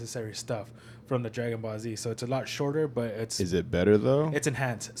of unnecessary stuff from the Dragon Ball Z. So it's a lot shorter, but Is it better though? it's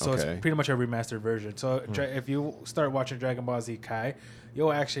enhanced. So Okay. it's pretty much a remastered version. So if you start watching Dragon Ball Z Kai,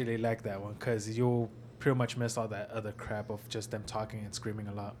 you'll actually like that one because you'll pretty much miss all that other crap of just them talking and screaming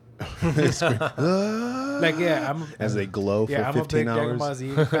a lot. Like As they glow for I'm a 15 big Dragon hours. Ball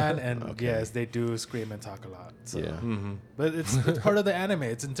Z fan, and Okay. yes, they do scream and talk a lot. So. Yeah. Mm-hmm. But it's part of the anime.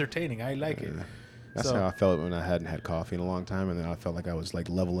 It's entertaining. I like it. That's So- how I felt when I hadn't had coffee in a long time, and then I felt like I was like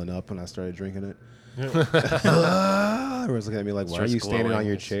leveling up when I started drinking it. Everyone's looking at me like, "Why are Starts you standing on glowing.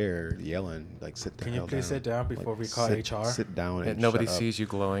 your chair yelling? Like, sit down." Can you please sit down before we call HR? Sit down. And Nobody shut up. sees you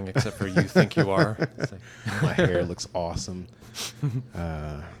glowing except for you think you are. It's like, My hair looks awesome.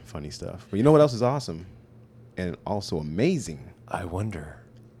 Funny stuff. But you know what else is awesome, and also amazing I wonder.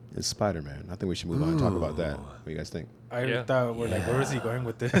 is Spider-Man. I think we should move on and talk about that. What do you guys think? I Yeah. thought we're like, where is he going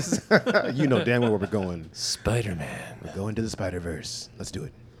with this? You know damn well where we're going. Spider-Man. We're going to the Spider-Verse. Let's do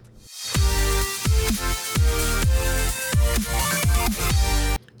it.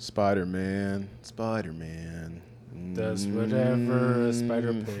 Spider-Man. Does whatever a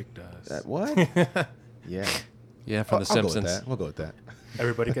spider pig does. That what? Yeah. Yeah, from The I'll go with Simpsons. that. We'll go with that.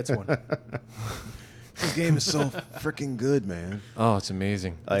 Everybody gets one. This game is so freaking good, man. Oh, it's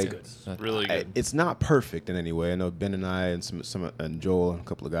amazing. Like, good. Really good. it's not perfect in any way. I know Ben and I and some and Joel and a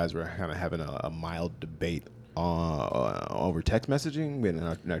couple of guys were kind of having a mild debate over text messaging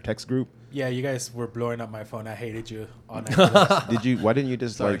in our text group. Yeah, you guys were blowing up my phone. I hated you all night. Did you? Why didn't you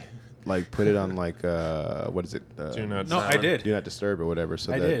just Sorry. like put it on like what is it? Do not No, I Silent. did. Do not disturb or whatever.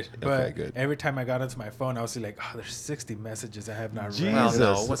 So I that, did, but okay, good. every time I got into my phone, I was like, "Oh, there's 60 messages I have not read." Well,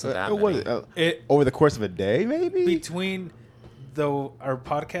 no, it wasn't that many. It over the course of a day, maybe. between our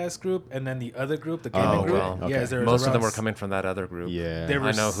podcast group and then the other group, the gaming Oh, group. well, okay. Yes, there was Most of them around were coming from that other group. Yeah. There were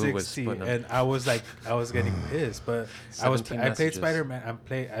I know who was 60, putting them. and I was getting pissed. But I 17 played messages. Spider-Man.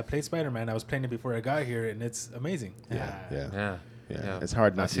 I played Spider-Man. I was playing it before I got here, and it's amazing. Yeah. Yeah. Yeah. It's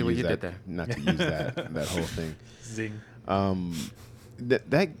hard not I to see what use you that. did there. Not to use that whole thing. Zing.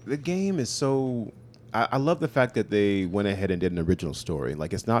 The game is so. I love the fact that they went ahead and did an original story.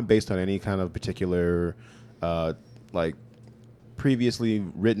 Like it's not based on any kind of particular, like previously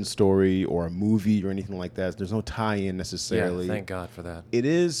written story or a movie or anything like that. There's no tie-in Yeah, necessarily. thank God for that. It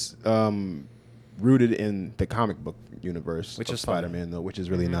is rooted in the comic book universe Which of is fun. Spider-Man, though, which is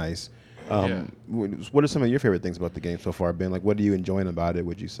really nice. Yeah. What are some of your favorite things about the game so far, Ben? Like, what are you enjoying about it?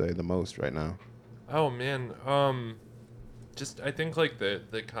 Would you say the most right now? Oh man, just I think like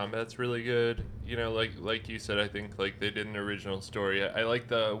the combat's really good. You know, like you said, I think like they did an original story. I like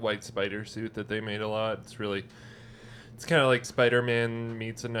the white spider suit that they made a lot. It's kind of like Spider-Man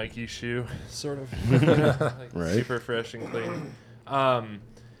meets a Nike shoe, sort of. Like, Right. Super fresh and clean.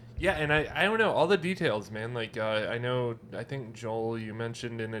 Yeah, and I don't know all the details, man. Like I think Joel, you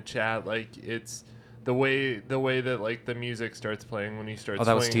mentioned in a chat, like it's the way that like the music starts playing when you start. Oh,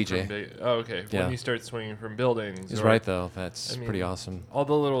 that was swinging TJ. from okay. Yeah. When you start swinging from buildings. He's or- right though. That's I mean, pretty awesome. All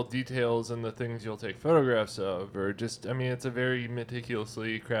the little details and the things you'll take photographs of, or just, I mean, it's a very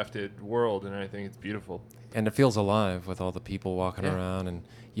meticulously crafted world, and I think it's beautiful. And it feels alive with all the people walking Yeah. around and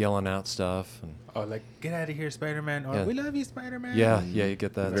yelling out stuff. And Oh, like get out of here, Spider-Man, or Yeah. we love you, Spider-Man. yeah, you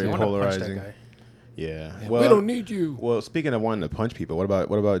get that. Very I too. want to punch polarizing. that guy. Yeah. Yeah, Well, we don't need you. Well, speaking of wanting to punch people, what about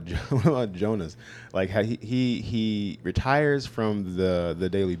what about Jonas? Like how he retires from the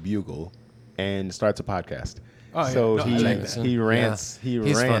Daily Bugle and starts a podcast. Oh, yeah. So No, I he like that. he rants Yeah. he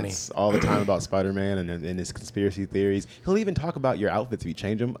He's rants all the time about Spider-Man and his conspiracy theories. He'll even talk about your outfits if you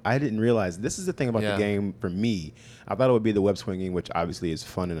change them. I didn't realize this is the thing about Yeah. the game for me. I thought it would be the web swinging, which obviously is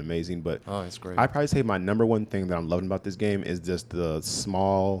fun and amazing, but Oh, it's great. I probably say my number one thing that I'm loving about this game is just the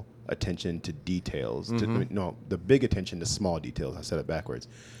small attention to details. No, the big attention to small details. I said it backwards.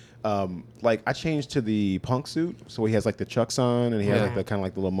 Like I changed to the punk suit, so he has like the chucks on, and he has like the kind of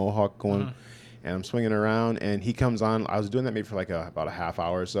like the little mohawk going, and I'm swinging around, and he comes on. I was doing that maybe for like about a half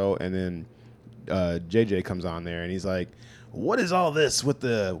hour or so, and then JJ comes on there, and he's like, "What is all this with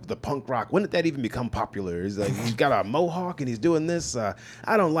the punk rock? When did that even become popular?" He's like, "He's got a mohawk and he's doing this. I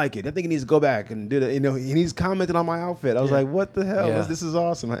don't like it. I think he needs to go back and do that." You know, and he's commented on my outfit. I was like, "What the hell? Yeah. This is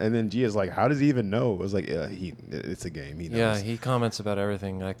awesome." And then Gia's like, "How does he even know?" I was like, "Yeah, it's a game. He knows." Yeah, he comments about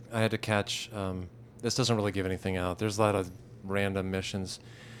everything. I had to catch. This doesn't really give anything out. There's a lot of random missions.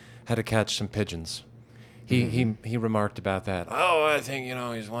 Had to catch some pigeons. He remarked about that. Oh, I think he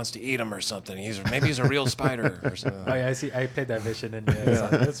wants to eat them or something. Maybe he's a real spider or something. Oh yeah, I see. I played that mission, and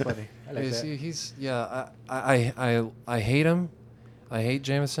that's funny. I like that. I hate him. I hate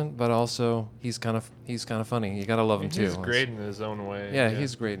Jameson, but also he's kind of funny. You gotta love him too. He's great in his own way. Yeah,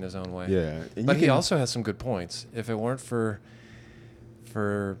 he's great in his own way. Yeah, and But you he can- also has some good points. If it weren't for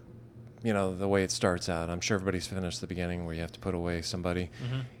the way it starts out, I'm sure everybody's finished the beginning where you have to put away somebody.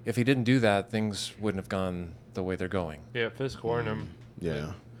 If he didn't do that, things wouldn't have gone the way they're going. Yeah, Fisk warned him.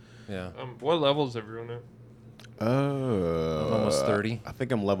 Yeah. Yeah. What levels everyone at? I'm almost 30. I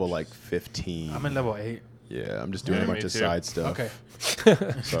think I'm level like 15. I'm in level 8. Yeah, I'm just doing Yeah, a bunch me of too. side stuff. Okay.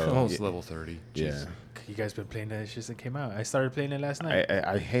 So Almost yeah, level 30. yeah. Jeez. You guys been playing that shit that came out? I started playing it last night.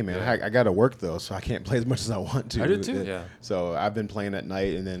 Hey man, Yeah. I got to work though, so I can't play as much as I want to. I do too. Yeah. So I've been playing at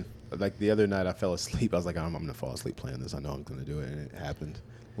night, and then like the other night I fell asleep. I was like, I'm gonna fall asleep playing this. I know I'm gonna do it, and it happened.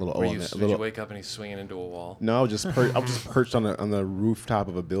 A little, Did you wake up and he's swinging into a wall? No, I was just perched on the rooftop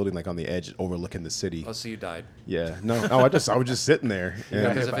of a building, like on the edge, overlooking the city. Oh, so you died. Yeah, no, I was just sitting there.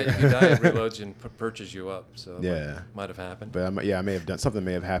 Yeah, Because And, if you die, it reloads you and perches you up. So it Yeah. might have happened. but I may have done something.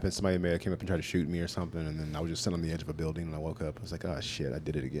 May have happened. Somebody may have came up and tried to shoot me or something, and then I was just sitting on the edge of a building, and I woke up. I was like, oh shit, I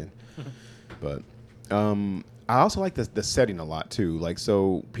did it again. But I also like the setting a lot too. Like,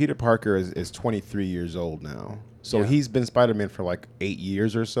 so Peter Parker is 23 years old now. So Yeah. he's been Spider-Man for like 8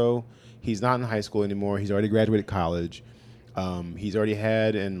 years or so. He's not in high school anymore. He's already graduated college. He's already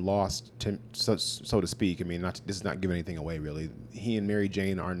had and lost, so to speak. I mean, this is not giving anything away, really. He and Mary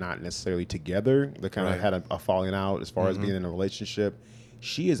Jane are not necessarily together. They kind of Right. had a falling out as far as being in a relationship.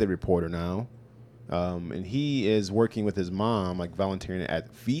 She is a reporter now. And he is working with his mom, like volunteering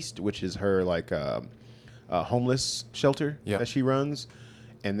at Feast, which is her like homeless shelter Yep. that she runs.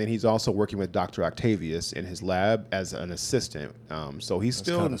 And then he's also working with Dr. Octavius in his lab as an assistant. So he's That's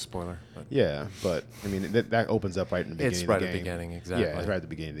still kind of a spoiler. But yeah, but I mean that opens up right in the beginning. It's of right the at the game. beginning, exactly. Yeah, it's right at the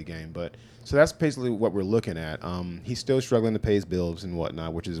beginning of the game. But so that's basically what we're looking at. He's still struggling to pay his bills and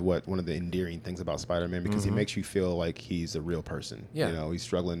whatnot, which is one of the endearing things about Spider-Man because he makes you feel like he's a real person. Yeah. You know, he's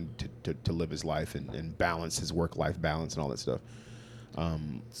struggling to live his life and balance his work-life balance and all that stuff.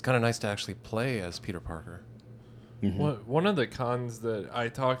 it's kind of nice to actually play as Peter Parker. One of the cons that I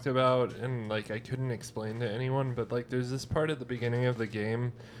talked about and like I couldn't explain to anyone, but like there's this part at the beginning of the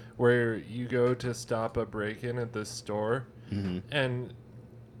game where you go to stop a break-in at this store, and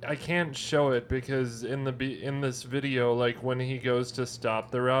I can't show it because in this video, like when he goes to stop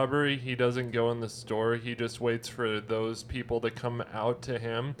the robbery, he doesn't go in the store. He just waits for those people to come out to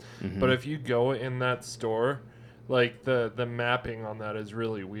him. But if you go in that store, like the mapping on that is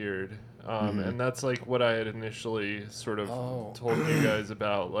really weird. And that's like what I had initially sort of told you guys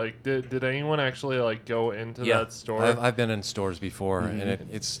about. Like, did anyone actually like go into that store? I've been in stores before, and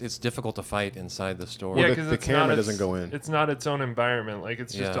it's difficult to fight inside the store. Well, Yeah, the because camera doesn't go in. It's not its own environment. Like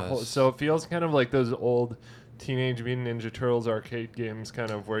it's just a whole. Yes. So it feels kind of like those old Teenage Mutant Ninja Turtles arcade games,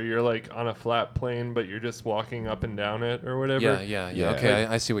 kind of where you're like on a flat plane, but you're just walking up and down it or whatever. Yeah. Yeah. Okay,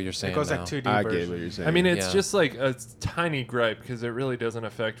 I see what you're saying it goes now. like 2D I version. get what you're saying. I mean, it's Yeah. just like a tiny gripe because it really doesn't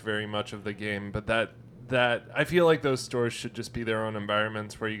affect very much of the game, but that that I feel like those stores should just be their own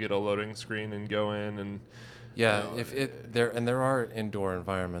environments where you get a loading screen and go in and. Yeah, there are indoor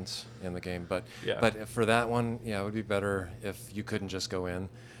environments in the game, but for that one, it would be better if you couldn't just go in.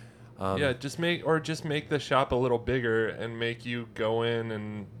 Just make the shop a little bigger and make you go in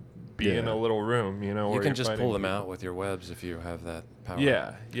and be in a little room, you know. You can just pull them out with your webs if you have that power.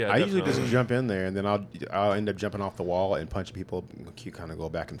 Yeah. I usually just jump in there and then I'll end up jumping off the wall and punching people. You kind of go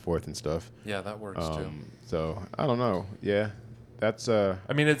back and forth and stuff. Yeah, that works too. So I don't know. Yeah. That's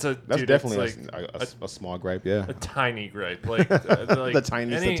definitely a small gripe, yeah. A tiny gripe, like the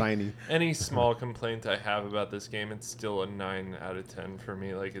tiny. Any small complaint I have about this game, it's still a 9 out of 10 for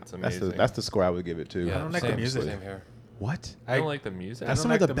me. Like it's amazing. That's the score I would give it to. Yeah, I don't like the music. Same here. What? I don't like the music. That's some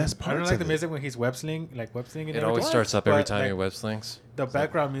of the best parts. I don't like the music when he's web slinging. It always starts up every time he web slings. The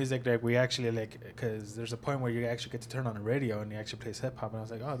background music, like we actually because there's a point where you actually get to turn on the radio and he actually plays hip hop, and I was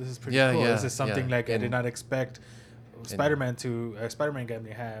like, oh, this is pretty cool. This is something I did not expect. Spider-Man game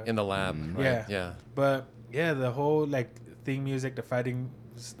they have in the lab, right? Yeah. But the whole theme music, the fighting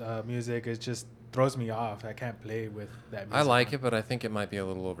music, it just throws me off. I can't play with that music. I like it, but I think it might be a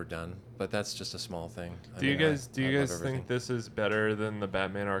little overdone. But that's just a small thing. Do you guys think this is better than the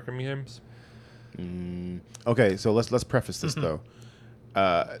Batman Arkham games? Okay, so let's preface this though.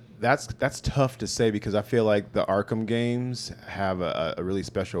 That's tough to say because I feel like the Arkham games have a really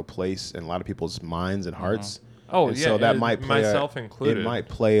special place in a lot of people's minds and hearts. Oh, and yeah. So that might play myself included. It might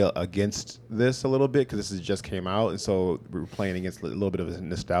play against this a little bit because this has just came out, and so we're playing against a little bit of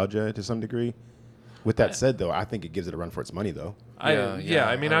nostalgia to some degree. With that said, though, I think it gives it a run for its money, though.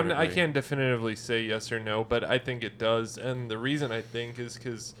 I mean, I can't definitively say yes or no, but I think it does. And the reason I think is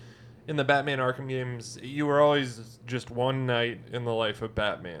because in the Batman Arkham games, you were always just one night in the life of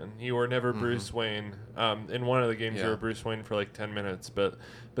Batman. You were never Bruce Wayne. In one of the games, you were Bruce Wayne for like 10 minutes, but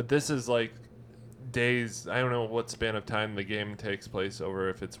this is like days. I don't know what span of time the game takes place over,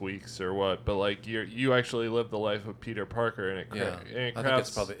 if it's weeks or what, but like you actually live the life of Peter Parker, and it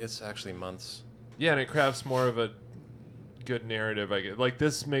crafts, I think it's actually months. Yeah, and it crafts more of a good narrative. I guess. Like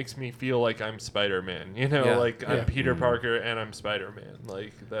this makes me feel like I'm Spider-Man. You know, I'm Peter Parker and I'm Spider-Man.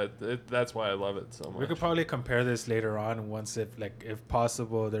 Like that's why I love it so much. We could probably compare this later on once if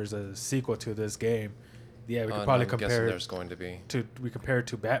possible there's a sequel to this game. Yeah, we could probably compare. There's going to be. We compare it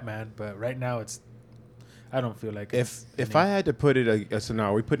to Batman, but right now I don't feel like if I had to put it, so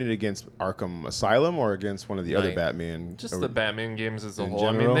now are we putting it against Arkham Asylum or against one of the other Batman? Just the Batman games as a whole.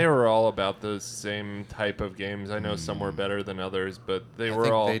 General? I mean, they were all about the same type of games. I know some were better than others, but I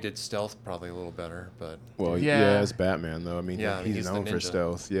think they did stealth probably a little better, but it's Batman though. I mean, he's known for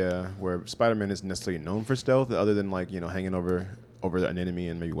stealth. Yeah, where Spider-Man isn't necessarily known for stealth, other than hanging over an enemy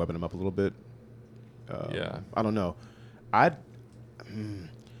and maybe webbing him up a little bit. I don't know.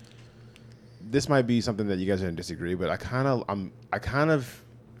 This might be something that you guys didn't disagree, but I kind of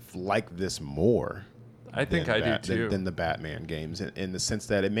like this more. I think I do too. Than the Batman games, in the sense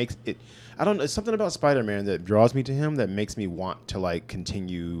that it makes it. I don't know. It's something about Spider-Man that draws me to him that makes me want to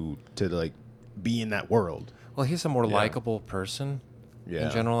continue to be in that world. Well, he's a more likable person. Yeah.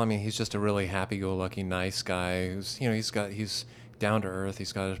 In general, I mean, he's just a really happy-go-lucky, nice guy who's he's down to earth.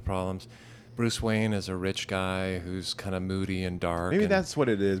 He's got his problems. Bruce Wayne is a rich guy who's kind of moody and dark. Maybe that's what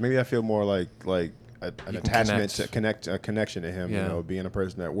it is. Maybe I feel more like an attachment, a connection to him. Yeah. Being a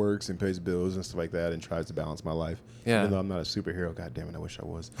person that works and pays bills and stuff like that, and tries to balance my life. Yeah. Even though I'm not a superhero. God damn it, I wish I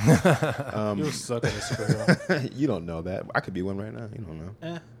was. You suck at a superhero. You don't know that. I could be one right now. You don't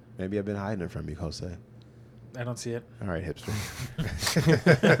know. Maybe I've been hiding it from you, Jose. I don't see it. All right, hipster.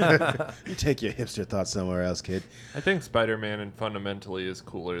 You take your hipster thoughts somewhere else, kid. I think Spider-Man fundamentally is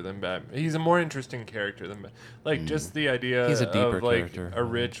cooler than Batman. He's a more interesting character than Batman. Just the idea He's a deeper of character. A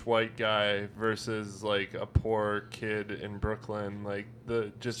rich white guy versus a poor kid in Brooklyn.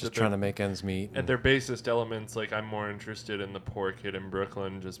 Just trying to make ends meet. At their basest elements, I'm more interested in the poor kid in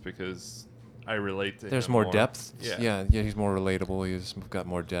Brooklyn just because I relate to him. There's more depth. Yeah. He's more relatable. He's got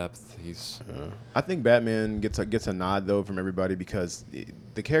more depth. I think Batman gets a nod though from everybody because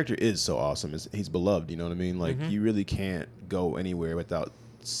the character is so awesome. He's beloved. You know what I mean? You really can't go anywhere without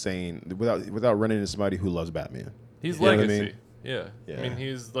running into somebody who loves Batman. He's you know legacy. what I mean? Yeah. I mean,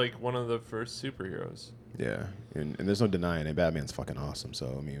 he's one of the first superheroes. Yeah, and there's no denying it. Batman's fucking awesome.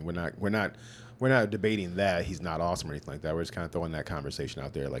 So I mean, we're not debating that he's not awesome or anything like that. We're just kind of throwing that conversation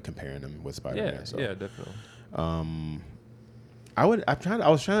out there, comparing him with Spider-Man. Yeah, so, yeah, definitely. I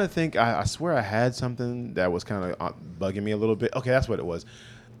was trying to think. I swear I had something that was kind of bugging me a little bit. Okay, that's what it was.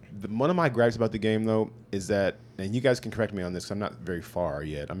 One of my gripes about the game though is that, and you guys can correct me on this, 'cause I'm not very far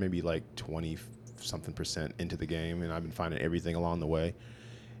yet. I'm maybe 20-something% into the game, and I've been finding everything along the way.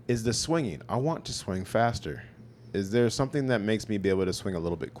 is the swinging. I want to swing faster. Is there something that makes me be able to swing a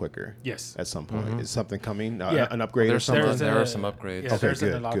little bit quicker? Yes. At some point, is something coming? Yeah. An upgrade or There's some something? there are some upgrades. Yeah, Okay, there's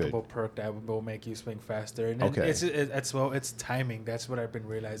good, an good. unlockable perk that will make you swing faster. And then Okay. it's timing. That's what I've been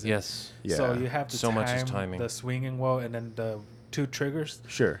realizing. Yes. Yeah. So you have to So time much is timing. the swinging well, and then the 2 triggers.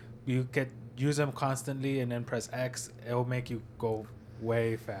 Sure. You use them constantly, and then press X. It'll make you go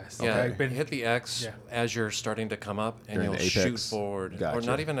way fast. Yeah, I've been- hit the X Yeah. as you're starting to come up, and During you'll the shoot apex? forward, or Gotcha.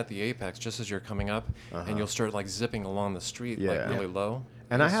 not even at the apex, just as you're coming up, and you'll start like zipping along the street like Yeah. really low.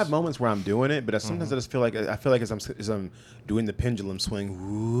 And I have moments where I'm doing it, but sometimes I just feel like as I'm doing the pendulum swing,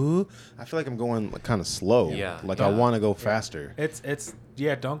 woo, I feel like I'm going kind of slow. Yeah. Like I want to go faster. It's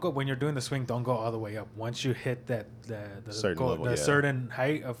don't go when you're doing the swing. Don't go all the way up. Once you hit the Certain level, yeah. certain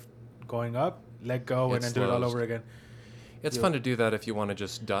height of going up, let go, It and then do it all slows. over again. It's fun to do that if you want to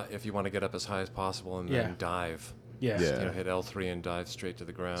just if you want to get up as high as possible and Yeah. then dive. Yeah. Yeah. You know, hit L3 and dive straight to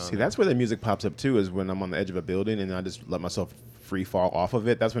the ground. See, that's where the music pops up too. Is when I'm on the edge of a building and I just let myself free fall off of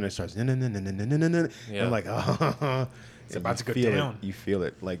it. That's when it starts. Yeah. I'm like, oh, it's about to go feel down. You feel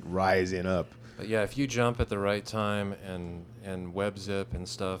it like rising up. But yeah, if you jump at the right time and web zip and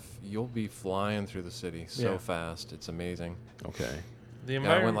stuff, you'll be flying through the city so Yeah. fast. It's amazing. Okay, The Yeah, I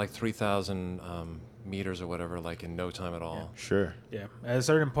environment, went like 3,000 meters or whatever, like in no time at all. sure. Yeah. At a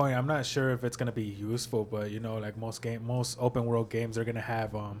certain point, I'm not sure if it's gonna be useful, but like most open world games are gonna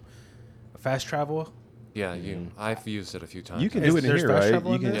have fast travel. Yeah, I've used it a few times. You can Is do it in there's here, fast right?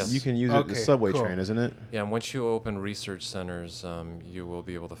 travel You in can this? you can use it the Okay, subway cool. train, isn't it? Yeah, and once you open research centers, you will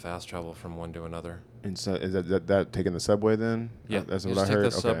be able to fast travel from one to another. And so is that taking the subway then? Yeah, That's you what I just heard.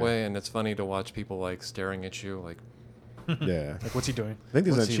 take the Okay. subway, and it's funny to watch people like staring at you, like Yeah. Like, what's he doing? I think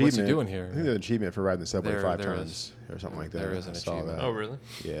there's What's an he achievement. doing here? I think there's an achievement for riding the subway There- 5 there times is. or something like that. There is an I saw achievement. that. oh really?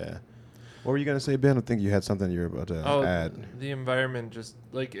 Yeah. What were you gonna say, Ben? I think you had something you were about to Oh, add. the environment just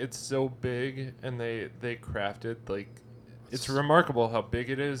like it's so big, and they crafted like it's remarkable how big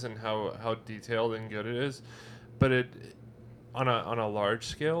it is and how detailed and good it is, but it on a large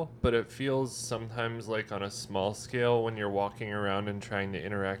scale, but it feels sometimes like on a small scale when you're walking around and trying to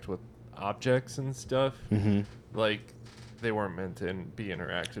interact with objects and stuff. Mm-hmm. Like they weren't meant to be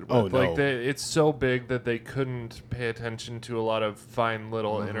interacted with. Oh, Like no. it's so big that they couldn't pay attention to a lot of fine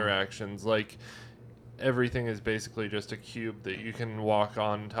little interactions. Like everything is basically just a cube that you can walk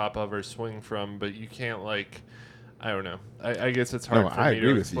on top of or swing from, but you can't like. I don't know. I guess it's hard No, for I me agree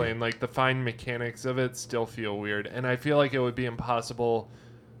to with you. explain. Like the fine mechanics of it still feel weird, and I feel like it would be impossible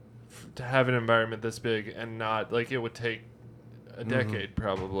to have an environment this big and not like it would take a decade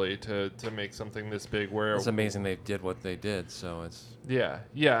probably to make something this big where it's amazing they did what they did. So it's yeah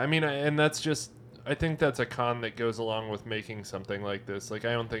I mean and that's just I think that's a con that goes along with making something like this. Like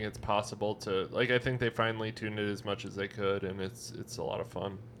I don't think it's possible to like I think they finally tuned it as much as they could, and it's a lot of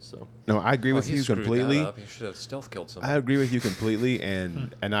fun. So No, I agree with he you screwed that completely. up. He should have stealth killed someone. I agree with you completely,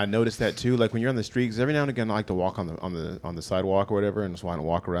 and I noticed that too. Like when you're on the streets, every now and again, I like to walk on the sidewalk or whatever, and just want to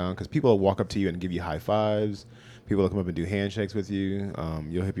walk around because people will walk up to you and give you high fives. People will come up and do handshakes with you.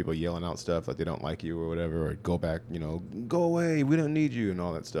 You'll hear people yelling out stuff like they don't like you or whatever, or go back, go away, we don't need you, and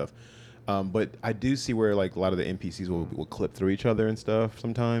all that stuff. But I do see where like a lot of the NPCs will clip through each other and stuff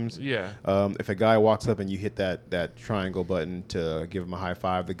sometimes. yeah. If a guy walks up and you hit that triangle button to give him a high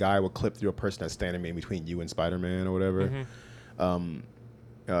five, the guy will clip through a person that's standing in between you and Spider-Man or whatever. In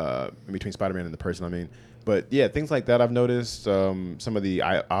between Spider-Man and the person, I mean. But yeah, things like that I've noticed. Some of the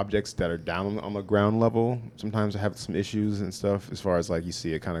objects that are down on the ground level sometimes have some issues and stuff as far as like you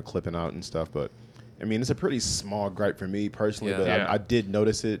see it kind of clipping out and stuff. But I mean, it's a pretty small gripe for me personally, Yeah. but Yeah. I did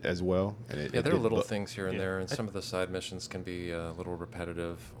notice it as well. And Yeah, there are did little look- things here and there, and some of the side missions can be a little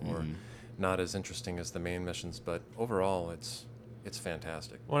repetitive or not as interesting as the main missions. But overall, it's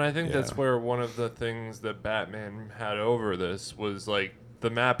fantastic. Well, I think Yeah. that's where one of the things that Batman had over this was like the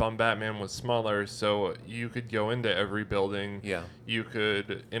map on Batman was smaller, so you could go into every building. Yeah. You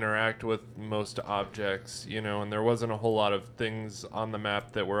could interact with most objects, and there wasn't a whole lot of things on the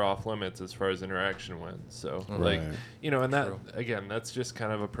map that were off limits as far as interaction went. So, like, Right. and that, True. again, that's just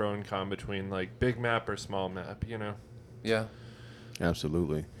kind of a pro and con between like big map or small map, Yeah,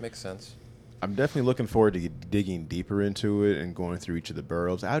 Absolutely. makes sense. I'm definitely looking forward to digging deeper into it and going through each of the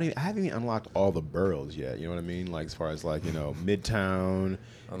boroughs. I haven't even unlocked all the boroughs yet. You know what I mean? Like as far as like Midtown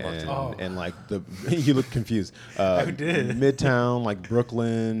Unlocked and, it. Oh. and like the you look confused. I did. Midtown, like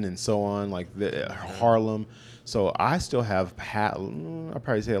Brooklyn and so on, like the Harlem. So I still have I'll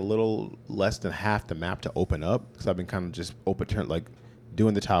probably say a little less than half the map to open up because I've been kind of just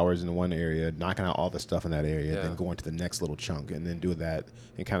doing the towers in one area, knocking out all the stuff in that area, Yeah. then going to the next little chunk, and then do that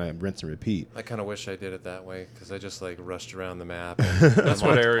and kind of rinse and repeat. I kind of wish I did it that way because I just like rushed around the map. That's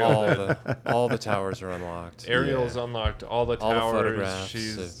what unlocked Ariel all the towers are unlocked. Ariel's unlocked all the All the towers. photographs,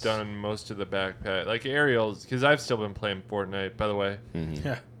 She's it's- done most of the backpack. Like Ariel's, because I've still been playing Fortnite. By the way,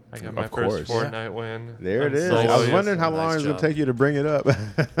 Yeah. I got my Of first course. Fortnite win. There it on is. solo I was yesterday. wondering how Nice long it's going job. to take you to bring it up.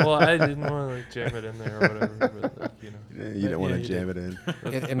 Well, I didn't want to like jam it in there or whatever. But, like, you know. You didn't want Yeah, to you jam it in.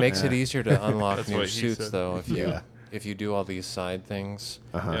 It makes it easier to unlock That's new what he suits said. though Yeah. if you do all these side things.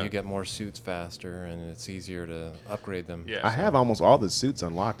 Uh-huh. Yeah. You get more suits faster, and it's easier to upgrade them. Yeah. I have almost all the suits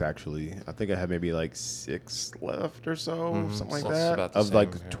unlocked, actually. I think I have maybe like 6 left or so, Mhm. something like So it's that. about the Of same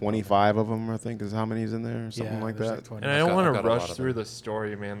like here. 25 of them, I think, is how many's in there, something Yeah, like there's that. 20. And I don't I've want got to a lot rush of through them. the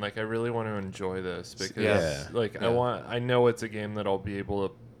story, man. Like I really want to enjoy this because, Yeah. like, Yeah. I know it's a game that I'll be able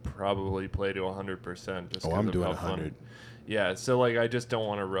to probably play to 100%. Just Oh, 'cause I'm of doing how fun 100. Yeah, so like I just don't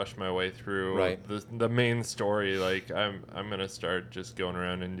want to rush my way through Right. the main story. Like I'm gonna start just going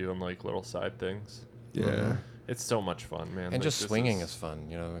around and doing like little side things. Yeah. It's so much fun, man. And Like, just this swinging is fun,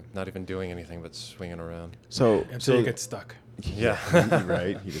 you know, not even doing anything but swinging around. So, Until you get stuck. yeah,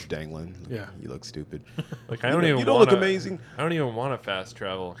 right. You're just dangling. Yeah. You look stupid. like I you don't don't- even you don't wanna, look amazing. I don't even want to fast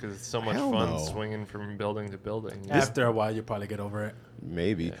travel because it's so much Hell fun no. swinging from building to building. After a while, you probably get over it.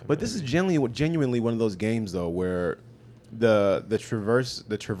 Maybe, Yeah, but this is genuinely one of those games though where the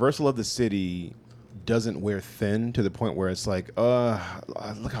traversal of the city doesn't wear thin to the point where it's like,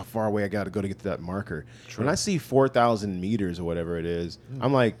 look how far away I got to go to get to that marker. When I see 4,000 meters or whatever it is,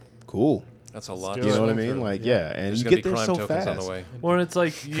 I'm like, cool. That's a lot. do to You know what I swing mean? through. Like, yeah, and There's you gonna get be there crime so tokens fast. on the way. Well, it's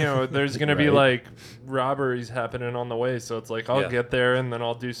like, you know, there's going to be Right. like robberies happening on the way. So it's like, I'll Yeah. get there and then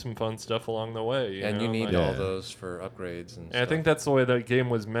I'll do some fun stuff along the way. And know? you need Like- Yeah. all those for upgrades and And stuff. I think that's the way that game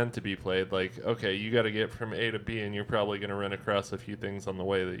was meant to be played. Like, okay, you got to get from A to B, and you're probably going to run across a few things on the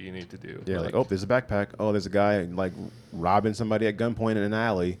way that you need to do. Yeah, like, oh, there's a backpack. Oh, there's a guy like robbing somebody at gunpoint in an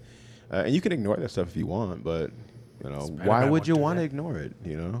alley, and you can ignore that stuff if you want, but you know, Spider-Man why would won't you do want to that. ignore it?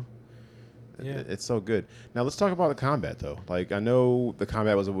 You know, Yeah. It's so good. Now let's talk about the combat though. Like I know the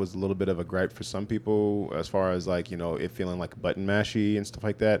combat was a little bit of a gripe for some people as far as like it feeling like button mashy and stuff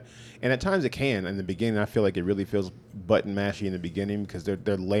like that, and at times it can. In the beginning, I feel like it really feels button mashy in the beginning because they're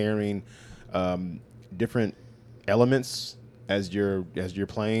layering different elements as you're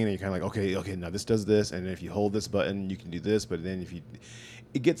playing, and you're kind of like, okay, now this does this, and if you hold this button, you can do this, but then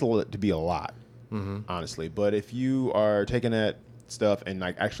it gets to be a lot, honestly. But if you are taking that stuff and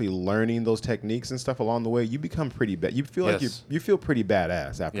like actually learning those techniques and stuff along the way, you become pretty bad. You feel like Yes. you feel pretty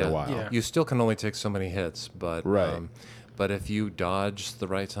badass after a while. Yeah. You still can only take so many hits, but Right. but if you dodge the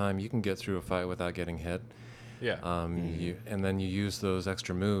right time, you can get through a fight without getting hit. Yeah. And then you use those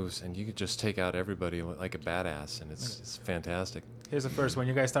extra moves, and you could just take out everybody like a badass, and it's fantastic. Here's the first. When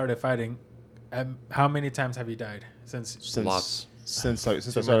you guys started fighting, how many times have you died since? Lots. Since I Too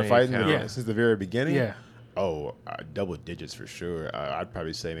started many fighting, count. Yeah. since the very beginning. Yeah. Oh, double digits for sure. I'd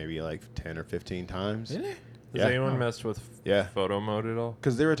probably say maybe like 10 or 15 times. Really? Has Yeah. anyone messed with Yeah. photo mode at all?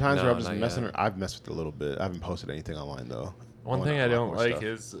 Because there were times where I No, was just not messing. yet. I've messed with it a little bit. I haven't posted anything online though. One wanna thing I unlock don't more like stuff.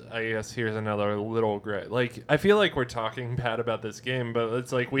 is, I guess here's another little like, I feel like we're talking bad about this game, but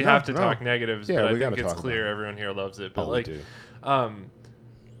it's like we No, have to no. talk negatives, Yeah, but I we think gotta it's talk clear about it. everyone here loves it. But Oh, we like, do.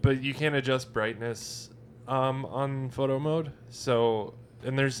 but you can't adjust brightness on photo mode. So,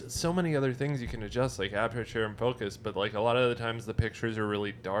 and there's so many other things you can adjust, like aperture and focus, but like a lot of the times the pictures are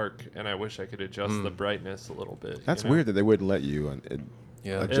really dark, and I wish I could adjust the brightness a little bit. That's you know? weird that they wouldn't let you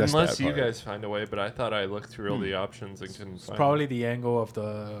Yeah. adjust Unless that you part. guys find a way, but I thought I looked through all the options and couldn't It's find probably it. the angle of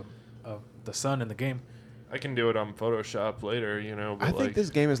the sun in the game. I can do it on Photoshop later, but I like, think this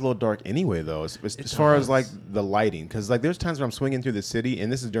game is a little dark anyway, though, as It far as does. like the lighting. Because like there's times when I'm swinging through the city,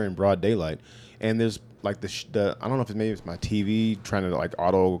 and this is during broad daylight, and there's like the I don't know if it's my TV trying to like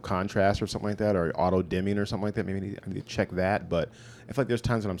auto contrast or something like that, or auto dimming or something like that. Maybe I need to check that. But I feel like there's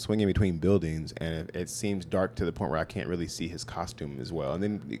times when I'm swinging between buildings, and it seems dark to the point where I can't really see his costume as well. And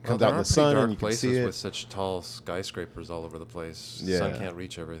then it comes out in the sun, and you can see with it. such tall skyscrapers all over the place. Yeah. Sun can't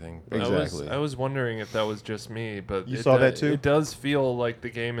reach everything. Exactly. I was wondering if that was just me, but You saw that too? It does feel like the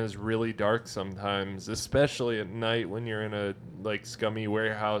game is really dark sometimes, especially at night when you're in a like scummy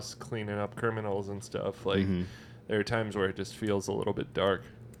warehouse cleaning up criminals and stuff. Like Mm-hmm. there are times where it just feels a little bit dark.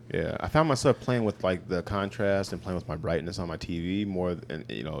 Yeah, I found myself playing with like the contrast and playing with my brightness on my TV more, and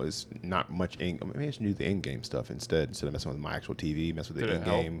it's not much. Maybe I should do the in-game stuff instead of messing with my actual TV, mess with the Did it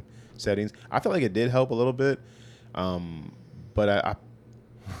help? in-game settings. I felt like it did help a little bit, but I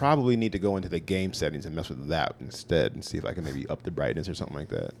probably need to go into the game settings and mess with that instead and see if I can maybe up the brightness or something like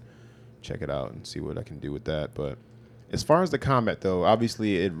that. Check it out and see what I can do with that. But As far as the combat, though,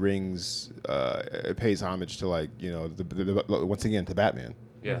 obviously it it pays homage to like once again to Batman.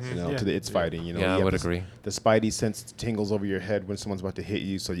 Yes. You know, Yeah. to the fighting. You know, Yeah, I you have would this- agree. The Spidey sense tingles over your head when someone's about to hit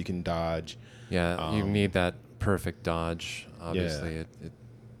you, so you can dodge. Yeah, you need that perfect dodge. Obviously, it.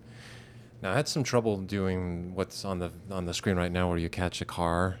 Now I had some trouble doing what's on the screen right now, where you catch a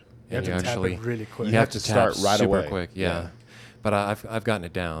car You have and to tap it really quick. You have to tap start right super away. quick. Yeah. Yeah. But I've gotten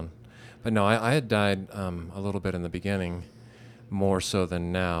it down. But no, I had died a little bit in the beginning, more so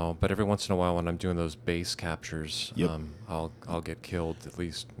than now. But every once in a while, when I'm doing those base captures, Yep. I'll get killed at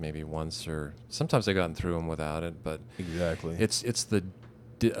least maybe once, or sometimes I've gotten through them without it. But Exactly. it's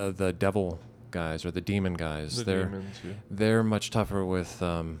the devil guys or the demon guys. The they're demons, yeah. they're much tougher with.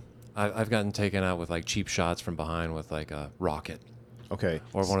 I've gotten taken out with like cheap shots from behind with like a rocket Okay.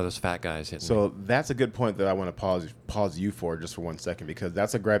 or one of those fat guys hitting me. So that's a good point that I want to pause you for just for 1 second, because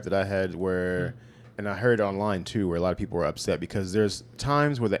that's a gripe that I had where, and I heard online too, where a lot of people were upset because there's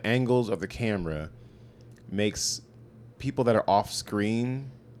times where the angles of the camera makes people that are off screen,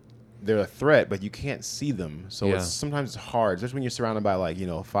 they're a threat, but you can't see them. So Yeah. it's sometimes hard, especially when you're surrounded by like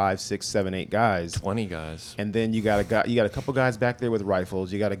 5, 6, 7, 8 guys. 20 guys. And then you got a couple guys back there with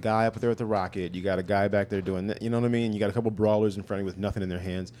rifles. You got a guy up there with a rocket. You got a guy back there doing that. You know what I mean? You got a couple brawlers in front of you with nothing in their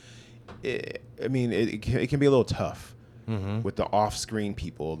hands. It can be a little tough with the off-screen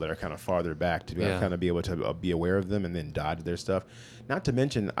people that are kind of farther back to Yeah. kind of be able to be aware of them and then dodge their stuff. Not to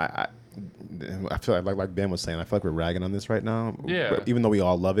mention, I feel like Ben was saying, I feel like we're ragging on this right now. Yeah. But even though we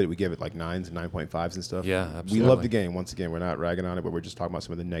all love it, we give it like 9s and 9.5s and stuff. Yeah, We love absolutely. the game. Once again, we're not ragging on it, but we're just talking about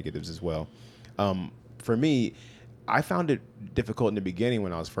some of the negatives as well. For me, I found it difficult in the beginning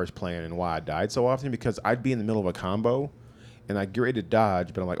when I was first playing, and why I died so often, because I'd be in the middle of a combo and I get ready to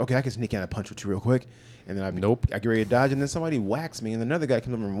dodge, but I'm like, okay, I can sneak in and punch with you real quick. And then I get ready to dodge, and then somebody whacks me, and another guy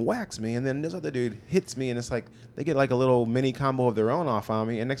comes over and whacks me, and then this other dude hits me, and it's like they get like a little mini combo of their own off on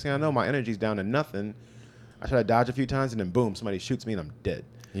me, and next thing I know, my energy's down to nothing. I try to dodge a few times, and then boom, somebody shoots me, and I'm dead.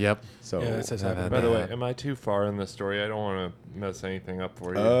 Yep. So Yeah, that's just happened. By the way, Yeah. am I too far in the story? I don't want to mess anything up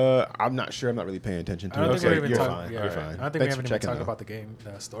for you. I'm not sure. I'm not really paying attention to I it. don't think Okay, we're even you're talking. fine. Yeah, You're fine. I don't think we Thanks haven't for even checking, talked though. about the game, the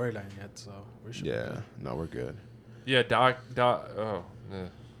storyline yet. So we should. Yeah, no, we're good. Yeah, Doc.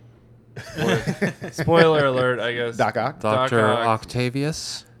 Spoiler alert, I guess. Doc Ock? Dr. Ock.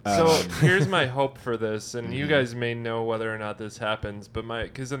 Octavius. So here's my hope for this, and you guys may know whether or not this happens, but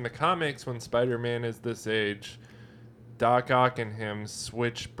because in the comics, when Spider-Man is this age, Doc Ock and him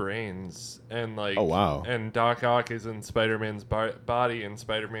switch brains, and like, Oh, wow. and Doc Ock is in Spider-Man's body, and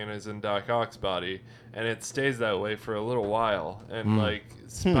Spider-Man is in Doc Ock's body, and it stays that way for a little while, and like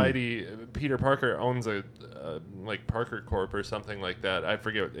Spidey, Peter Parker owns a like Parker Corp or something like that. I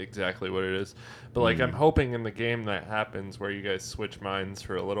forget exactly what it is, but like I'm hoping in the game that happens where you guys switch minds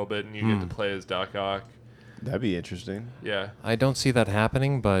for a little bit and you get to play as Doc Ock. That'd be interesting. Yeah. I don't see that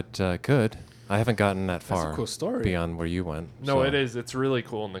happening, but could. I haven't gotten that a far. cool story. Beyond where you went. No, so. it is. It's really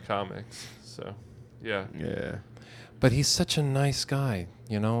cool in the comics. So, yeah. Yeah. But he's such a nice guy,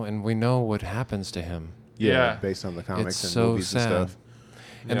 and we know what happens to him. Yeah. Based on the comics It's and so movies sad. and stuff.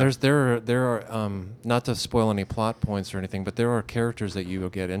 And Yeah. there are not to spoil any plot points or anything, but there are characters that you will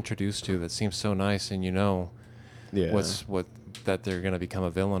get introduced to that seem so nice, and Yeah. that they're going to become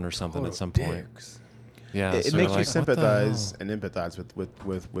a villain or something at some point. Dicks. Yeah, It so makes you're you like, what the sympathize hell? and empathize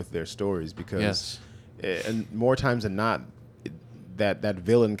with their stories, because Yes. and more times than not, that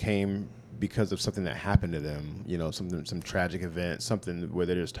villain came because of something that happened to them. Some tragic event, something where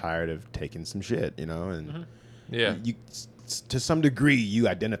they're just tired of taking some shit. And Yeah. you, to some degree, you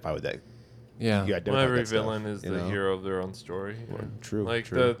identify with that. Yeah. You identify Well, with every that stuff, villain is you the know? hero of their own story. True. Like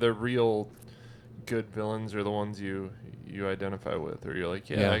true. the real good villains are the ones you identify with, or you're like,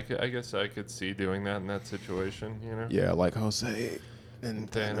 yeah. I guess I could see doing that in that situation. Yeah, like Jose and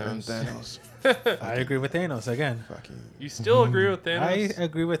Thanos. Thanos. I agree with Thanos again. Fucking. You still agree with Thanos? I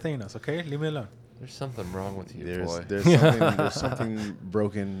agree with Thanos. Okay, leave me alone. There's something wrong with you, There's boy. there's something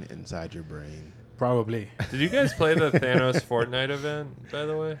broken inside your brain. Probably. Did you guys play the Thanos Fortnite event, by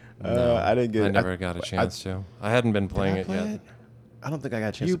the way? I didn't get. I never got a chance to. I hadn't been playing it yet. I don't think I got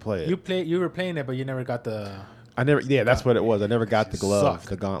a chance to play it. You were playing it, but you never got the. I never. Yeah, that's what it was. I never got the glove, Suck.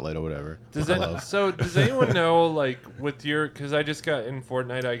 the gauntlet, or whatever. Does The it, glove. so does anyone know, like, with your, because I just got in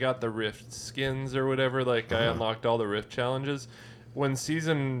Fortnite, I got the Rift skins or whatever, like I unlocked all the Rift challenges. When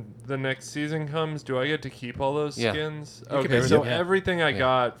the next season comes, do I get to keep all those Yeah. skins? You keep Okay, so everything, yeah. everything I Yeah.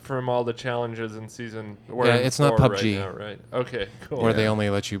 got from all the challenges in season. Yeah, it's not PUBG. Right now, right? Okay, cool. Where they only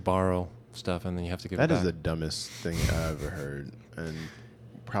let you borrow stuff and then you have to give That it is back. the dumbest thing I ever heard, and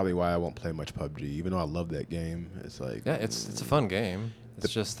probably why I won't play much PUBG. Even though I love that game, it's like Yeah, it's a fun game.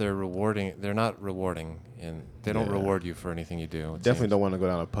 It's just they're rewarding. They're not rewarding, and they don't Yeah. reward you for anything you do. it Definitely seems. don't want to go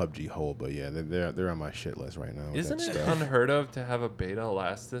down a PUBG hole, but yeah, they're on my shit list right now. with Isn't that it stuff. unheard of to have a beta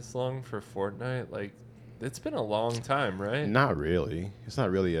last this long for Fortnite? Like, it's been a long time, right? Not really. It's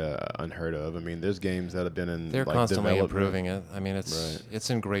not really unheard of. I mean, there's games that have been in They're like, constantly development. improving it. I mean, Right. it's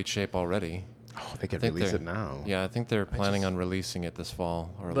in great shape already. Oh, they can think release they're- it now. Yeah, I think they're planning on releasing it this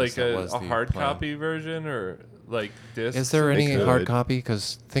fall, or at Like least that was a the hard plan. copy version or like discs? Is there They any hard could. copy?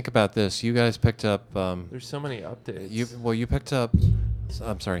 Because think about this: you guys picked up. There's so many updates. You picked up.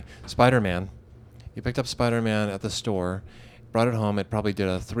 I'm sorry, Spider-Man. You picked up Spider-Man at the store, brought it home. It probably did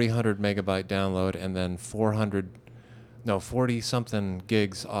a 300 megabyte download, and then 40 something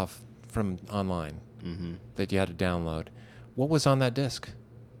gigs off from online Mm-hmm. that you had to download. What was on that disc?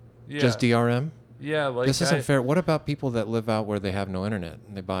 yeah. Just DRM? Yeah, like This isn't fair. What about people that live out where they have no internet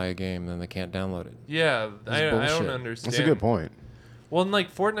and they buy a game and they can't download it? Yeah, This I is don't bullshit. understand. That's a good point. Well, and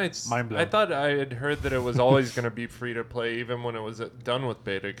like Fortnite's, Mind blown. I thought I had heard that it was always going to be free to play, even when it was done with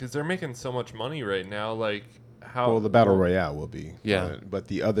beta, because they're making so much money right now. Like, how? Well, the battle royale will be. Yeah. But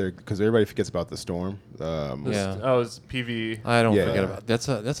the other, because everybody forgets about the storm. Yeah. Oh, it's PvE. I don't Yeah. forget about that's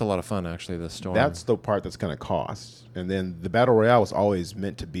a lot of fun actually. The storm. That's the part that's going to cost. And then the battle royale was always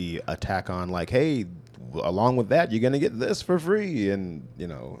meant to be a tack on, like, hey, along with that, you're going to get this for free, and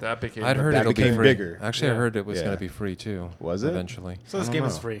That became. I'd the heard that it'll be became free. bigger. Actually, I Yeah. heard it was Yeah. going to be free too. Was it? Eventually? So this I game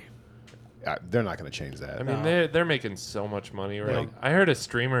don't is know. free. They're not going to change that. I mean, No. they're making so much money right No. now. I heard a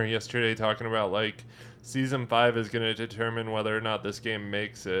streamer yesterday talking about like season 5 is going to determine whether or not this game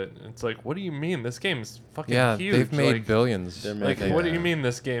makes it. It's like, what do you mean? This game's fucking Yeah, huge. they've made like, billions. They're Like, making- what do Yeah. you mean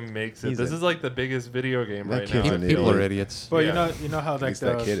this game makes it? He's This a- is like the biggest video game That right kid's now. an People idiot. are idiots. But Yeah. you know how like least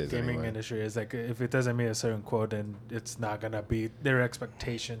that the kid is gaming anyway. industry is like, if it doesn't meet a certain quote, then it's not gonna be their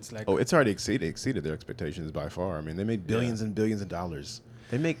expectations. Like, Oh, it's already exceeded their expectations by far. I mean, they made billions and billions of dollars.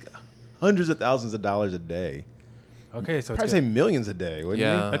 They make hundreds of thousands of dollars a day. okay, so Probably it's say good. millions a day, wouldn't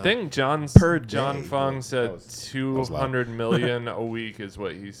Yeah. I think John day. Fong That said was loud. 200 million a week is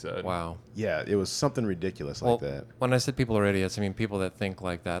what he said. Wow. you? Yeah, it was something ridiculous Well, like that. when I said people are idiots, I mean people that think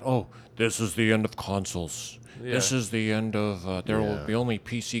like that. Oh, this is the end of consoles. This Yeah. is the end of. There will Yeah. be only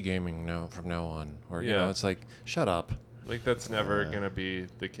PC gaming now from now on. Or you Yeah. know, it's like shut up. Like that's never Yeah. gonna be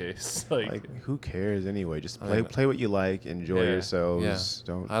the case. Like, Like, who cares anyway? Just I play mean, play what you like, enjoy Yeah. yourselves.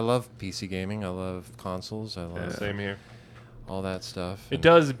 Yeah. Don't. I love PC gaming. I love consoles. I love same here. all that stuff. It and-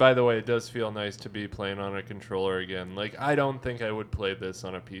 does, by the way, it does feel nice to be playing on a controller again. Like, I don't think I would play this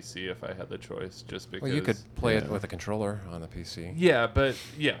on a PC if I had the choice, just because. Well, you could play it Yeah. with a controller on a PC. Yeah, but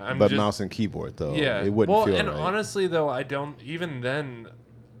yeah, I'm but just. mouse and keyboard though. Yeah, it wouldn't well, feel and right. honestly though, I don't. Even then,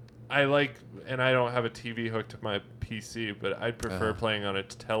 I like, and I don't have a TV hooked to my PC, but I'd prefer Uh-huh. playing on a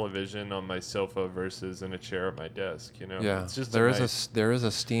television on my sofa versus in a chair at my desk. You know, Yeah, it's just there a is nice, there is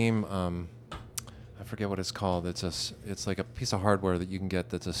a Steam. I forget what it's called. It's like a piece of hardware that you can get.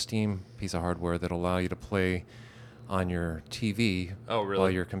 That's a Steam piece of hardware that'll allow you to play on your TV Oh, really? while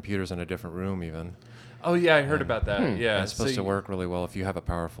your computer's in a different room. Even Oh yeah, I heard about that. Yeah, and it's supposed so to work really well if you have a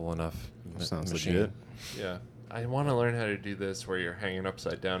powerful enough Sounds machine. legit. Yeah, I want to learn how to do this where you're hanging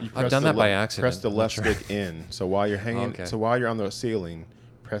upside down. I've Press done the that by le- accident. Press the I'm left sure. stick in. So while you're hanging, Okay. so while you're on the ceiling,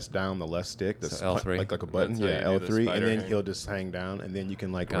 press down the left stick. So That's L3. like a button. That's how Yeah, you do the L3, and spider then hang. he'll just hang down, and then you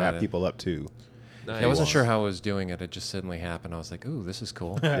can like Got wrap it. people up too. Nice. Yeah, I wasn't sure how I was doing it. It just suddenly happened. I was like, "Ooh, this is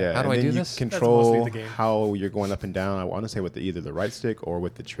cool. Yeah, how do and I then do you this?" control mostly the game. how you're going up and down. I want to say with either the right stick or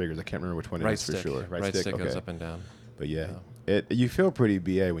with the triggers. I can't remember which one it Right is for stick. sure. Right stick goes okay. up and down. But yeah, you feel pretty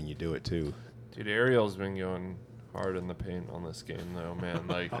BA when you do it too. Dude, Ariel's been going hard in the paint on this game though, man.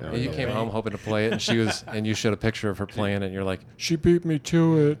 Like, Yeah, You yeah. came home hoping to play it, and she was, and you showed a picture of her playing it, and you're like, "She beat me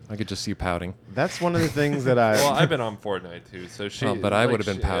to it." I could just see you pouting. That's one of the things that I. well, I've been on Fortnite too, so she. Oh, but I like, would have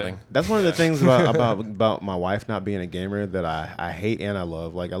been she- pouting. That's one of the things about my wife not being a gamer that I hate and I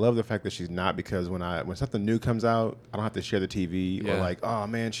love. Like I love the fact that she's not, because when something new comes out, I don't have to share the TV or Yeah. like, oh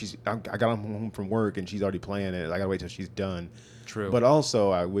man, I got home from work and she's already playing it. I gotta wait till she's done. True. But also,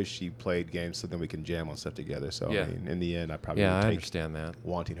 I wish she played games so then we can jam on stuff together. So Yeah. I mean, in the end, I probably Yeah, would I take understand that.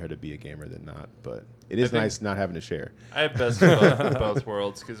 wanting her to be a gamer than not. But it is think- nice not having to share. I have best of both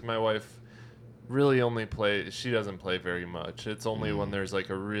worlds because my wife really only plays. She doesn't play very much. It's only when there's like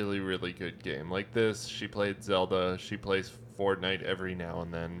a really really good game like this. She played Zelda. She plays Fortnite every now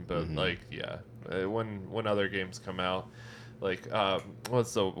and then. But like yeah, when other games come out. Like,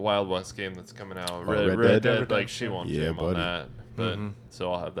 what's the Wild West game that's coming out? Red Red Dead? Dead. Like, she won't Yeah, jam on buddy. that. But Mhm.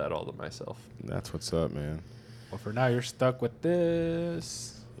 so I'll have that all to myself. That's what's up, man. Well, for now, you're stuck with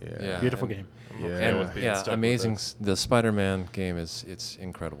this. Yeah. Beautiful and- game. I'm okay Yeah. with being Yeah, stuck with amazing. this. The Spider-Man game it's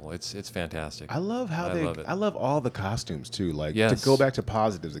incredible. It's fantastic. I love how I love it. I love all the costumes too. Like to Yes. go back to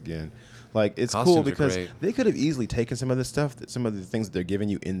positives again. Like it's cool Costumes are because great. they could have easily taken some of the stuff, some of the things that they're giving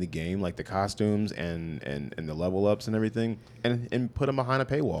you in the game, like the costumes and the level ups and everything, and put them behind a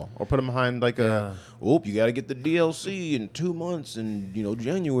paywall or put them behind like you got to get the DLC in 2 months and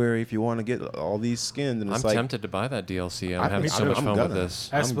January if you want to get all these skins. And it's I'm like, tempted to buy that DLC. I'm I- having me so too. much I'm fun gonna. with this.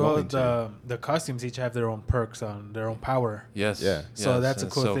 As I'm well, going to. the costumes each have their own perks on their own power. Yes. Yeah. So yes, that's a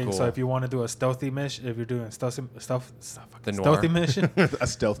it's cool so thing. Cool. So if you want to do a stealthy mission, if you're doing a stealthy The stealthy noir. mission, a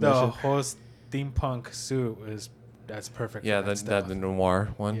stealth the mission. whole steampunk suit that's perfect. yeah, for that that stuff. the noir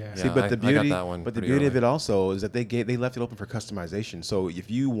one. Yeah. See, but the beauty, I got that one. but the pretty beauty of early. it also is that they left it open for customization. So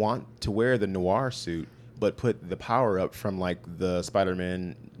if you want to wear the noir suit, but put the power up from like the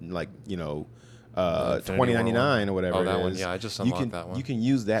Spider-Man, like Infinity War $20.99 or whatever. Oh, it that one. is, Yeah, I just you unlocked can that one. you can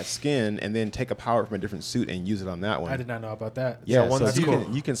use that skin and then take a power from a different suit and use it on that one. I did not know about that. Yeah, So so once you you-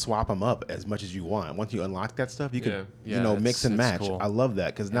 can you can swap them up as much as you want. Once you unlock that stuff, you can Yeah, mix and it's match. cool. I love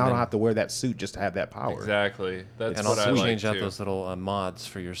that because now I then- don't have to wear that suit just to have that power. Exactly. That's and what also I like change out too. those little mods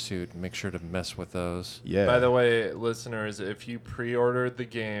for your suit. Make sure to mess with those. Yeah. By the way, listeners, if you pre-ordered the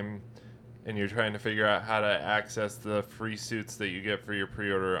game and you're trying to figure out how to access the free suits that you get for your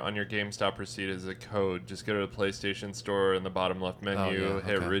pre-order, on your GameStop receipt is a code. Just go to the PlayStation Store in the bottom left menu, yeah,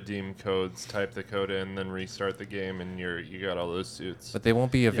 hit okay. redeem codes, type the code in, then restart the game, and you got all those suits. But they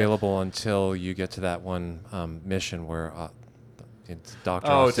won't be available until you get to that one mission where it's Dr.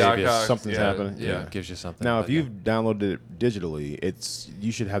 Octavius Doc Ock, Something's happening. Yeah. gives you something. Now, but if you've downloaded it digitally,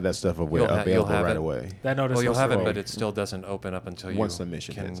 you should have that stuff You'll available have right it. away. That notice. well, you'll was have it, for- but it still doesn't open up until you Once the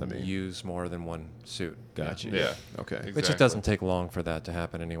mission can hits, I mean. use more than one suit. Gotcha. Yeah. Okay. Exactly. Which it doesn't take long for that to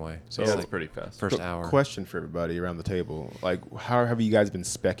happen anyway. So- Yeah, It's it's like pretty fast. first So, hour. question for everybody around the table: like, how have you guys been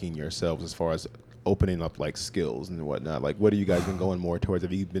specking yourselves as far as opening up like skills and whatnot? Like, what have you guys been going more towards?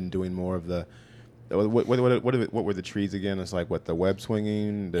 Have you been doing more of the what were the trees again? It's like what the web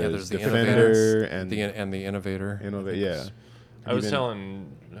swinging, the There's the defender, innovator and the innovator. yeah. I was Even-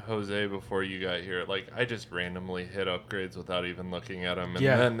 telling Jose before you got here, like I just randomly hit upgrades without even looking at them, and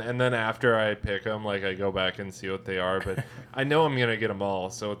Yeah. then after I pick them, like I go back and see what they are, but I know I'm gonna get them all,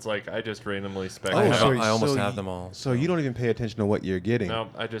 so it's like I just randomly spec. I them have- out. I almost so have you- them all. So you don't even pay attention to what you're getting. No,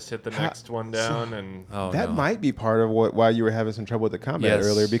 I just hit the How- next one down, and Oh, That no. might be part of why you were having some trouble with the combat Yes,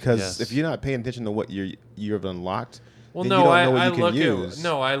 earlier, because yes. if you're not paying attention to what you've unlocked, well, then no, you don't I, know what I you can look use.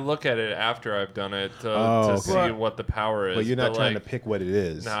 at I look at it after I've done it to okay. see But- what the power is. But you're not trying like, to pick what it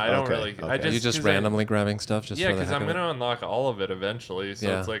is. No, I don't Okay, really- I okay. just- You just 'cause I- randomly grabbing stuff just Yeah, for the because heck I'm of it? gonna unlock all of it eventually, so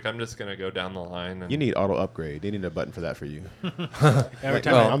Yeah. it's like I'm just gonna go down the line. And You need auto upgrade. They need a button for that for you. every Like,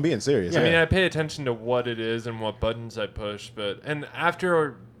 time. no, I'm being serious. I mean, I pay attention to what it is and what buttons I push, and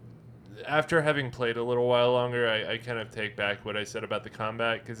after having played a little while longer, I kind of take back what I said about the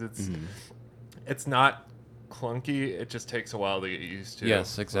combat because it's not clunky. It just takes a while to get used to.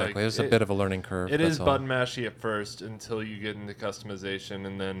 Yes, exactly. Like, There's a bit of a learning curve. It that's is all. button mashy at first until you get into customization,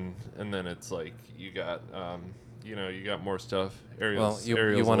 and then it's like you got you got more stuff. Ariel's, you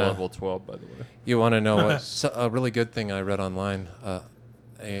Ariel's wanna- a level 12, by the way. You want to know a really good thing I read online?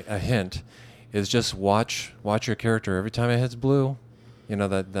 A hint is just watch your character every time it hits blue. You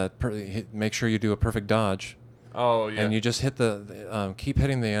know make sure you do a perfect dodge, Oh yeah. and you just hit keep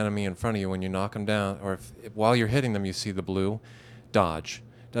hitting the enemy in front of you when you knock them down, or if while you're hitting them you see the blue, dodge.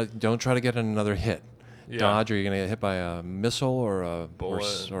 Don't try to get another hit. Yeah. Dodge, or you're gonna get hit by a missile or a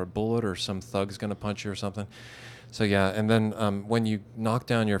Bullet. or a bullet, or some thug's gonna punch you or something. So yeah, and then when you knock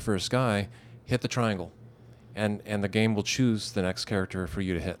down your first guy, hit the triangle, and the game will choose the next character for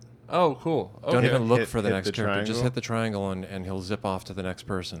you to hit. Oh, cool. Okay. Don't even look Hit- for the hit next the character. Just triangle? hit the triangle, and he'll zip off to the next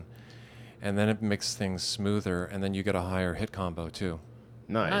person. And then it makes things smoother, and then you get a higher hit combo too.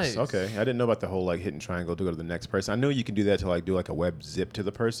 Nice. Nice. Okay. I didn't know about the whole like hit and triangle to go to the next person. I know you can do that to like do like a web zip to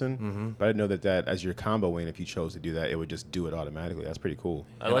the person, but I didn't know that as your comboing, if you chose to do that, it would just do it automatically. That's pretty cool.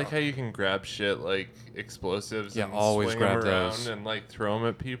 I like how you can grab shit like explosives Yeah, and always swing 'em grab around those. and like throw them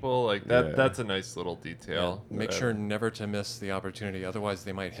at people. Like that. Yeah. That's a nice little detail. Make sure never to miss the opportunity. Otherwise,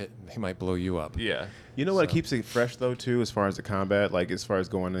 they might blow you up. Yeah. You know what keeps it fresh though too, as far as the combat, like as far as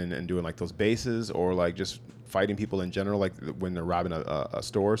going in and doing like those bases or like just fighting people in general, like when they're robbing a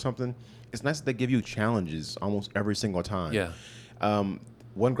store or something. It's nice that they give you challenges almost every single time. Yeah.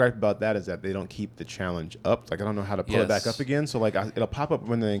 One gripe about that is that they don't keep the challenge up. Like I don't know how to pull it back Yes. up again. So like it'll pop up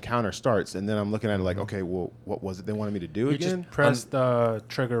when the encounter starts, and then I'm looking at it like, okay, well, what was it they wanted me to do You again? just press the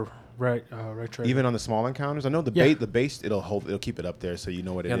trigger right trigger. Even on the small encounters, I know the Yeah. base it'll keep it up there so you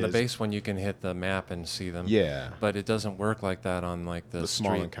know what it Yeah, is. on the base one you can hit the map and see them. Yeah. But it doesn't work like that on like the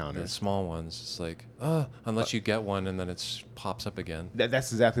small street, encounters. The small ones. It's like, unless you get one and then it pops up again.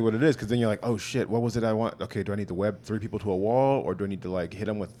 That's exactly what it is, because then you're like, oh shit, what was it I want? Okay, do I need to web 3 people to a wall, or do I need to like hit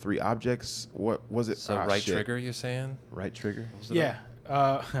them with 3 objects? What was it? So right trigger, you saying? Right trigger. What was it Yeah.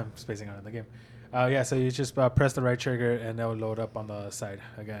 I'm spacing out on the game. Yeah, so you just press the right trigger and it'll load up on the side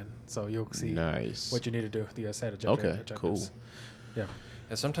again. So you'll see Nice. what you need to do. The side Okay, objectives. cool. Yeah.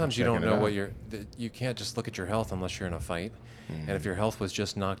 Yeah, sometimes you checking don't it know out. what you can't just look at your health unless you're in a fight. And if your health was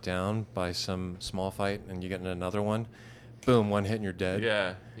just knocked down by some small fight and you get in another one, boom, one hit and you're dead.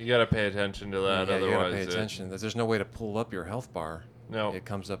 Yeah, you gotta pay attention to that. Yeah, you gotta otherwise, pay attention. There's no way to pull up your health bar. No. It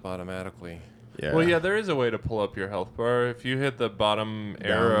comes up automatically. Yeah. Well, yeah, there is a way to pull up your health bar. If you hit the bottom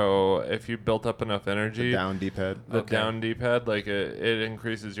Down. arrow, if you built up enough energy, The down D-pad. the Okay. down D-pad, like it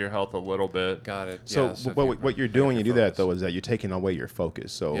increases your health a little bit. Got it. So, yeah, if what you're doing, you do that focus. though, is that you're taking away your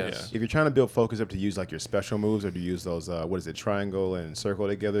focus. So Yes. if you're trying to build focus up to use like your special moves, or to use those what is it, triangle and circle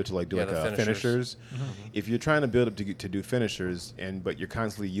together to like do Yeah, like the finishers. finishers. If you're trying to build up to do finishers, but you're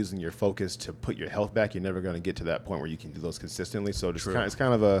constantly using your focus to put your health back, you're never going to get to that point where you can do those consistently. So it's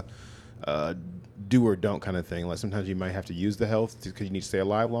kind of a do or don't kind of thing. Like sometimes you might have to use the health because you need to stay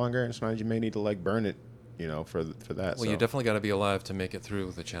alive longer, and sometimes you may need to like burn it, for that. Well, you definitely got to be alive to make it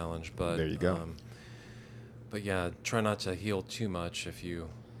through the challenge. But There you go. But yeah, try not to heal too much if you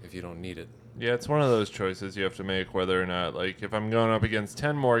don't need it. Yeah, it's one of those choices you have to make whether or not, like, if I'm going up against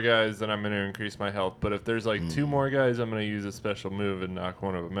 10 more guys, then I'm going to increase my health. But if there's like 2 more guys, I'm going to use a special move and knock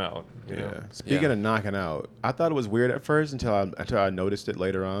one of them out. You know? Yeah. Speaking Yeah. of knocking out, I thought it was weird at first until I noticed it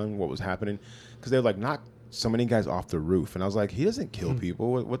later on what was happening, because they were like knock so many guys off the roof, and I was like, he doesn't kill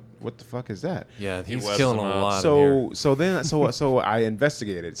people. What the fuck is that? Yeah, He he's webs killing them a up. lot in here. So I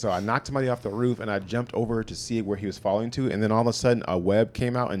investigated. So I knocked somebody off the roof, and I jumped over to see where he was falling to, and then all of a sudden a web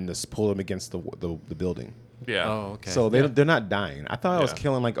came out and just pulled him against the building. Yeah. Oh, okay. So they're not dying. I thought I was Yeah.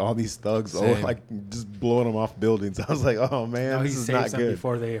 killing like all these thugs, Same. like just blowing them off buildings. I was like, oh man, No, he this is saves not them good.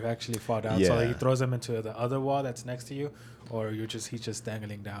 before they actually fall down. So Yeah. he throws them into the other wall that's next to you, or he's just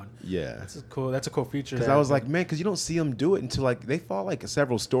dangling down. Yeah. That's a cool feature. Because I was like, man, because you don't see them do it until like they fall like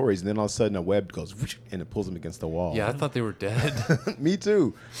several stories, and then all of a sudden a web goes whoosh, and it pulls them against the wall. Yeah, I thought they were dead. Me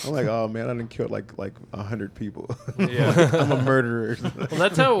too. I'm like, oh man, I didn't kill like 100 people. Yeah. I'm a murderer. Well,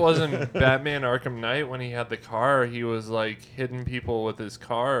 that's how it was in Batman Arkham Knight when he had the car. He was like hitting people with his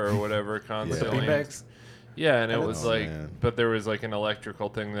car or whatever constantly. beanbags. Yeah, and it was Oh, like, man. but there was like an electrical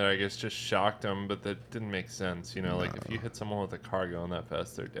thing that I guess just shocked him, but that didn't make sense. Like if you hit someone with a car going that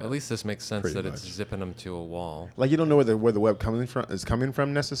fast, they're dead. At least this makes sense Pretty that it's much. zipping them to a wall. Like you don't know where the web is coming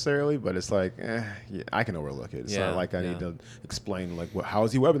from necessarily, but it's like, yeah, I can overlook it. It's Yeah, not like I yeah. need to explain like how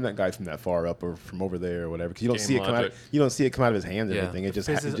is he webbing that guy from that far up or from over there or whatever. Because you don't Game see it come out. logic. You don't see it come out of his hands or Yeah. anything. It just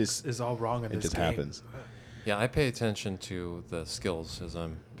Physics is all wrong in it this just game. happens. Yeah, I pay attention to the skills as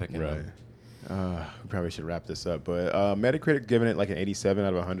I'm picking Right. them. We probably should wrap this up, but Metacritic giving it like an 87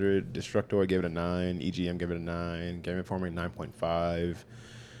 out of 100. Destructor gave it a 9. EGM gave it a 9. Game Informer 9.5.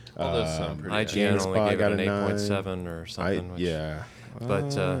 All those sound pretty IGN GameSpot only gave got it an a 9. 8.7 or something. Which, Yeah.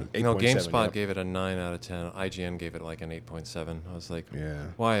 But no, 8.7, GameSpot yep. gave it a 9 out of 10. IGN gave it like an 8.7. I was like, Yeah.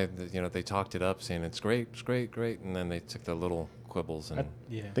 why? They talked it up, saying it's great, and then they took the little quibbles and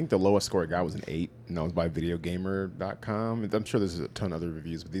Yeah. I think the lowest score it got was an 8, and that was by videogamer.com. I'm sure there's a ton of other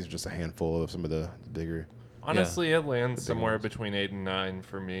reviews, but these are just a handful of some of the bigger. Honestly, it lands big somewhere ones. between 8 and 9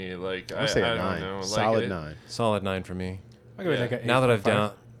 for me. Like I would say a I 9. don't know. Solid like, 9. solid 9 for me. I'll give it Yeah. like a Now that I've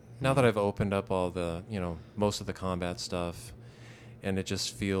 8.5. now that I've opened up all the most of the combat stuff, and it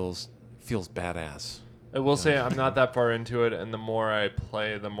just feels badass. I will say I'm not that far into it, and the more I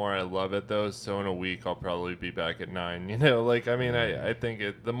play, the more I love it, though. So in a week, I'll probably be back at 9. I think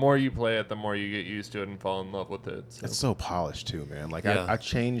the more you play it, the more you get used to it and fall in love with it. So. It's so polished too, man. Like Yeah. I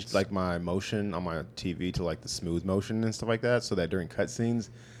changed like my motion on my TV to like the smooth motion and stuff like that, so that during cutscenes,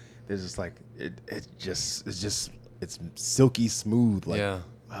 there's just like it's silky smooth. Like, Yeah.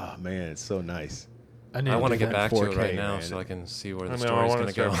 oh man, it's so nice. I want to get back to it 4K, right now man. so I can see where I the know, I story's want going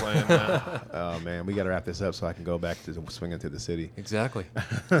to to go. start playing that. Oh man, we got to wrap this up so I can go back to swinging through the city. Exactly.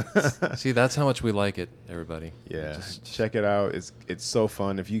 See, that's how much we like it, everybody. Yeah, Just- check it out. It's so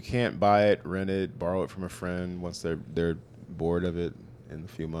fun. If you can't buy it, rent it, borrow it from a friend once they're bored of it in a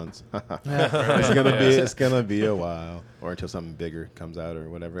few months. It's gonna be a while, or until something bigger comes out or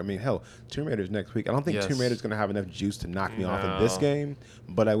whatever. I mean, hell, Tomb Raider's next week. I don't think Yes. Tomb Raider's gonna have enough juice to knock me off in this No. game,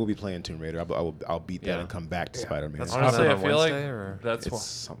 but I will be playing Tomb Raider. I'll beat that Yeah. and come back to Spider-Man. That's Honestly, on I feel like Wednesday, or- that's it's why.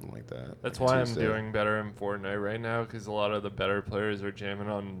 something like that. That's like why Tuesday. I'm doing better in Fortnite right now, because a lot of the better players are jamming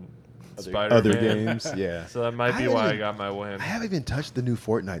on Spider-Man. other games. Yeah. So that might be why I got my win. I haven't even touched the new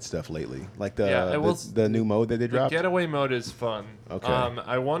Fortnite stuff lately. Like Yeah, it the new mode that they The dropped. getaway mode is fun. Okay.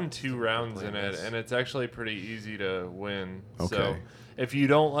 I won 2 rounds in it, and it's actually pretty easy to win. So Okay. if you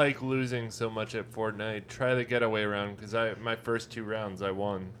don't like losing so much at Fortnite, try the getaway round because my first 2 rounds I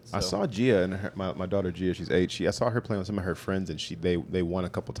won. So. I saw Gia and my daughter Gia. She's 8. I saw her playing with some of her friends, and they won a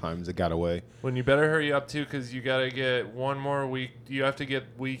couple times. It got away. When you better hurry up too, because you gotta get one more week. You have to get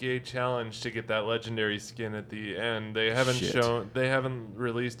week 8 challenge to get that legendary skin at the end. They haven't Shit. They haven't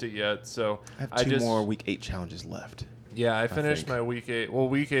released it yet. So I have 2 more week 8 challenges left. Yeah, I finished think. my week 8. Well,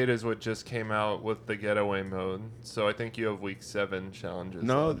 week 8 is what just came out with the getaway mode. So I think you have week 7 challenges.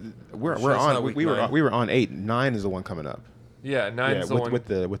 No, left. we're Sure, it's on. not We, week we were 9. we were on 8. 9 is the one coming up. Yeah, 9 Yeah, is the one. with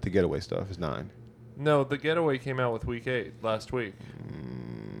the getaway stuff is 9. No, the getaway came out with week 8 last week.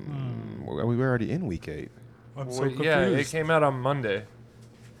 We were already in week 8. I'm so Well, confused. yeah, it came out on Monday.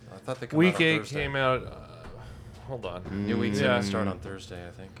 I thought they come Week out on 8 Thursday. came out. Hold on. New week's Yeah. gonna start on Thursday,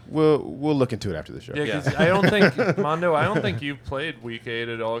 I think. We'll look into it after the show. Yeah, because I don't think Mondo. I don't think you've played week 8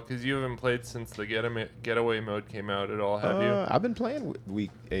 at all because you haven't played since the getaway mode came out at all, have you? I've been playing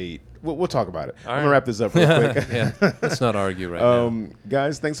week 8. We'll talk about it. All I'm gonna right. wrap this up real quick. Yeah, let's not argue right now.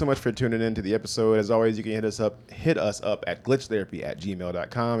 Guys, thanks so much for tuning in to the episode. As always, you can hit us up at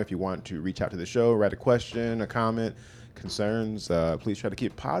glitchtherapy@gmail.com if you want to reach out to the show, write a question, a comment, concerns. Please try to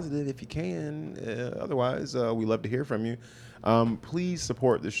keep it positive if you can. Otherwise, we love to hear from you. Please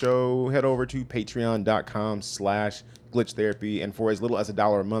support the show. Head over to patreon.com/glitchtherapy, and for as little as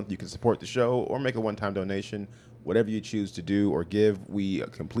 $1 a month, you can support the show or make a one-time donation. Whatever you choose to do or give, we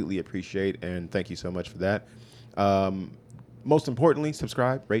completely appreciate, and thank you so much for that. Most importantly,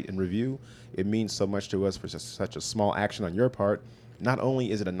 subscribe, rate, and review. It means so much to us for such a small action on your part. Not only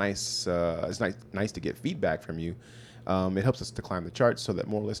is it nice to get feedback from you, it helps us to climb the charts so that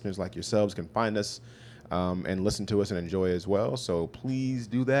more listeners like yourselves can find us and listen to us and enjoy as well. So please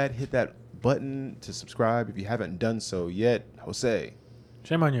do that. Hit that button to subscribe if you haven't done so yet. Jose.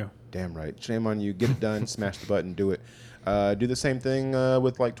 Shame on you. Damn right. Shame on you. Get it done. Smash the button. Do it. Do the same thing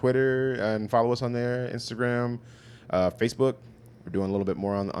with like Twitter and follow us on there, Instagram, Facebook. We're doing a little bit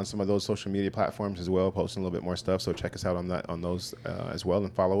more on some of those social media platforms as well, posting a little bit more stuff. So check us out on those as well,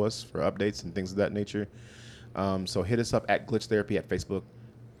 and follow us for updates and things of that nature. So hit us up at Glitch Therapy at Facebook,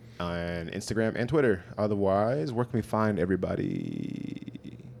 on Instagram and Twitter. Otherwise, where can we find everybody?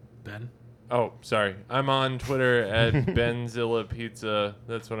 Ben. Oh, sorry. I'm on Twitter at Benzilla Pizza.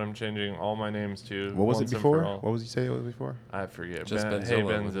 That's what I'm changing all my names to. What was once it and for before? all. What was you say it was before? I forget. Just Hey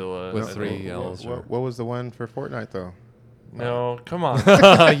Benzilla with- Benzilla. with I 3 think. L's. or- What was the one for Fortnite though? No, come on.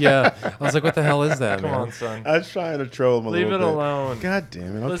 Yeah, I was like, what the hell is that, Come man? on, son. I was trying to troll him a Leave little it bit. alone. God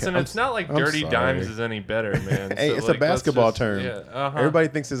damn it. Okay, Listen, I'm it's not like I'm Dirty sorry. Dimes is any better, man. Hey, So, it's like, a let's basketball just- term. Yeah, Everybody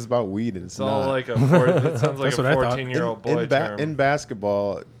thinks it's about weed, and it's It's all not. like a it sounds like That's a what I thought. 14-year-old boy term. in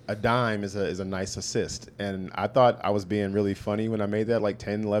basketball, a dime is a nice assist. And I thought I was being really funny when I made that like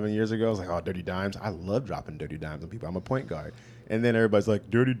 10, 11 years ago. I was like, oh, dirty dimes. I love dropping dirty dimes on people. I'm a point guard. And then everybody's like,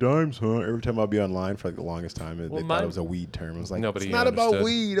 dirty dimes, huh? Every time I'll be online for like the longest time, they thought it was a weed term. I was like, Nobody it's not about understood.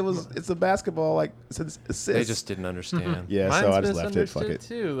 weed. It's a basketball, like, it's an assist. They just didn't understand. Yeah, Mine's so I just left it. Fuck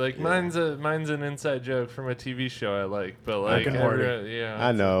misunderstood it. too. Like mine's an inside joke from a TV show I like, but like and Morty. yeah.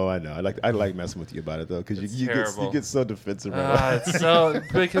 I know. I like messing with you about it though, because It's you terrible. get so defensive. About it. It's so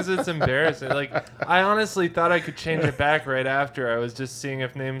because it's embarrassing. Like I honestly thought I could change it back right after. I was just seeing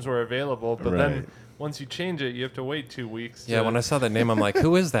if names were available, but Right. then once you change it, you have to wait 2 weeks. Yeah, to- when I saw that name, I'm like,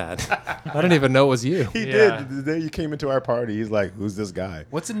 who is that? I didn't even know it was you. He Yeah. did. The day you came into our party, he's like, "Who's this guy?"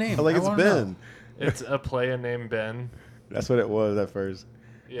 What's the name? I'm like, I "It's wanna Ben." know. it's a player named Ben. That's what it was at first.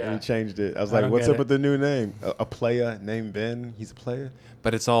 And Yeah. he changed it. I was I like, don't "What's get up it. with the new name? A player named Ben? He's a player."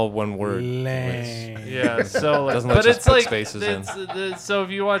 But it's all one word. Lame. Yeah, so like, Doesn't let but you it's put like spaces in. so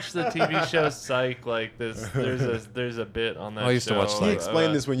if you watch the TV show Psych, like this, there's a bit on that. I used to watch show Psych. He He explained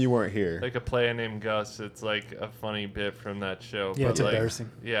about, this when you weren't here. like a player named Gus. It's like a funny bit from that show. Yeah, but it's like, embarrassing.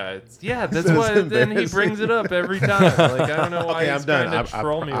 Yeah, that's It's why. Then he embarrassing. brings it up every time. Like I don't know why Okay, he's I'm done. trying to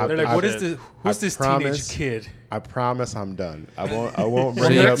troll me. I- with They're like, this what is shit. this? Who's this promise- teenage kid? I promise I'm done. I won't So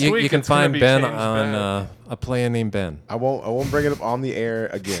bring you, it up. next you, week you can it's gonna find be Ben changed on back. a player named Ben. I won't bring it up on the air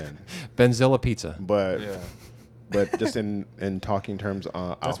again. Benzilla Pizza. But Yeah. but just in talking terms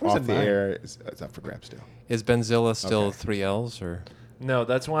off worse than the mine. air, it's up for grabs still. Is Benzilla still Okay. 3 L's or? No,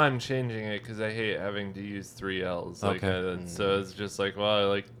 that's why I'm changing it because I hate having to use 3 L's. Like, Okay. so it's just like, well, I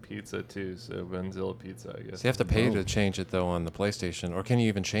like pizza too, so Benzilla Pizza, I guess. So you have to pay to change it though on the PlayStation, or can you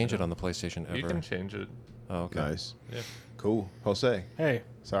even change it on the PlayStation ever? You can change it. Oh, okay. Nice, Yeah. cool. Jose, Hey,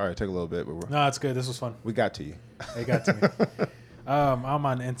 sorry it took a little bit, but no, it's good. This was fun. we got to you. It got to me. I'm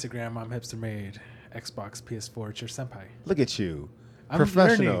on Instagram. I'm hipster made. Xbox, PS4. It's your senpai. Look at you. I'm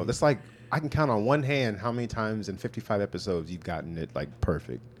Professional. learning. That's like, I can count on one hand how many times in 55 episodes you've gotten it like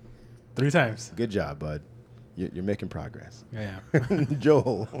perfect. 3 times. Good job, bud. You're making progress. Yeah.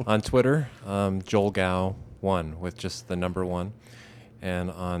 Joel. On Twitter, Joel Gao 1 with just the number 1. And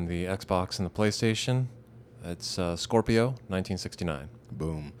on the Xbox and the PlayStation, it's Scorpio 1969.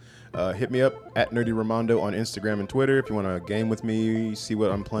 Boom. Hit me up at Nerdy Ramondo on Instagram and Twitter if you want to game with me, see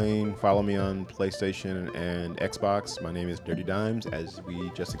what I'm playing. Follow me on PlayStation and Xbox. My name is Dirty Dimes. As we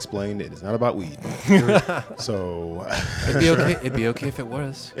just explained, it is not about weed. So It'd be okay. It'd be okay if it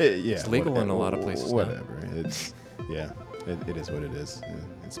was. yeah, It's legal in a lot of places now. Whatever. It's it is what it is.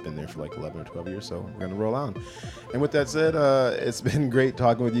 It's been there for like 11 or 12 years, so we're gonna roll on. And with that said, it's been great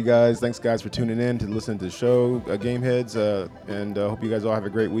talking with you guys. Thanks, guys, for tuning in to listen to the show, Gameheads, and hope you guys all have a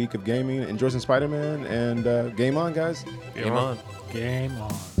great week of gaming. Enjoy some Spider-Man, and game on, guys. Game on. Game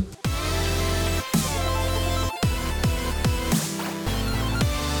on.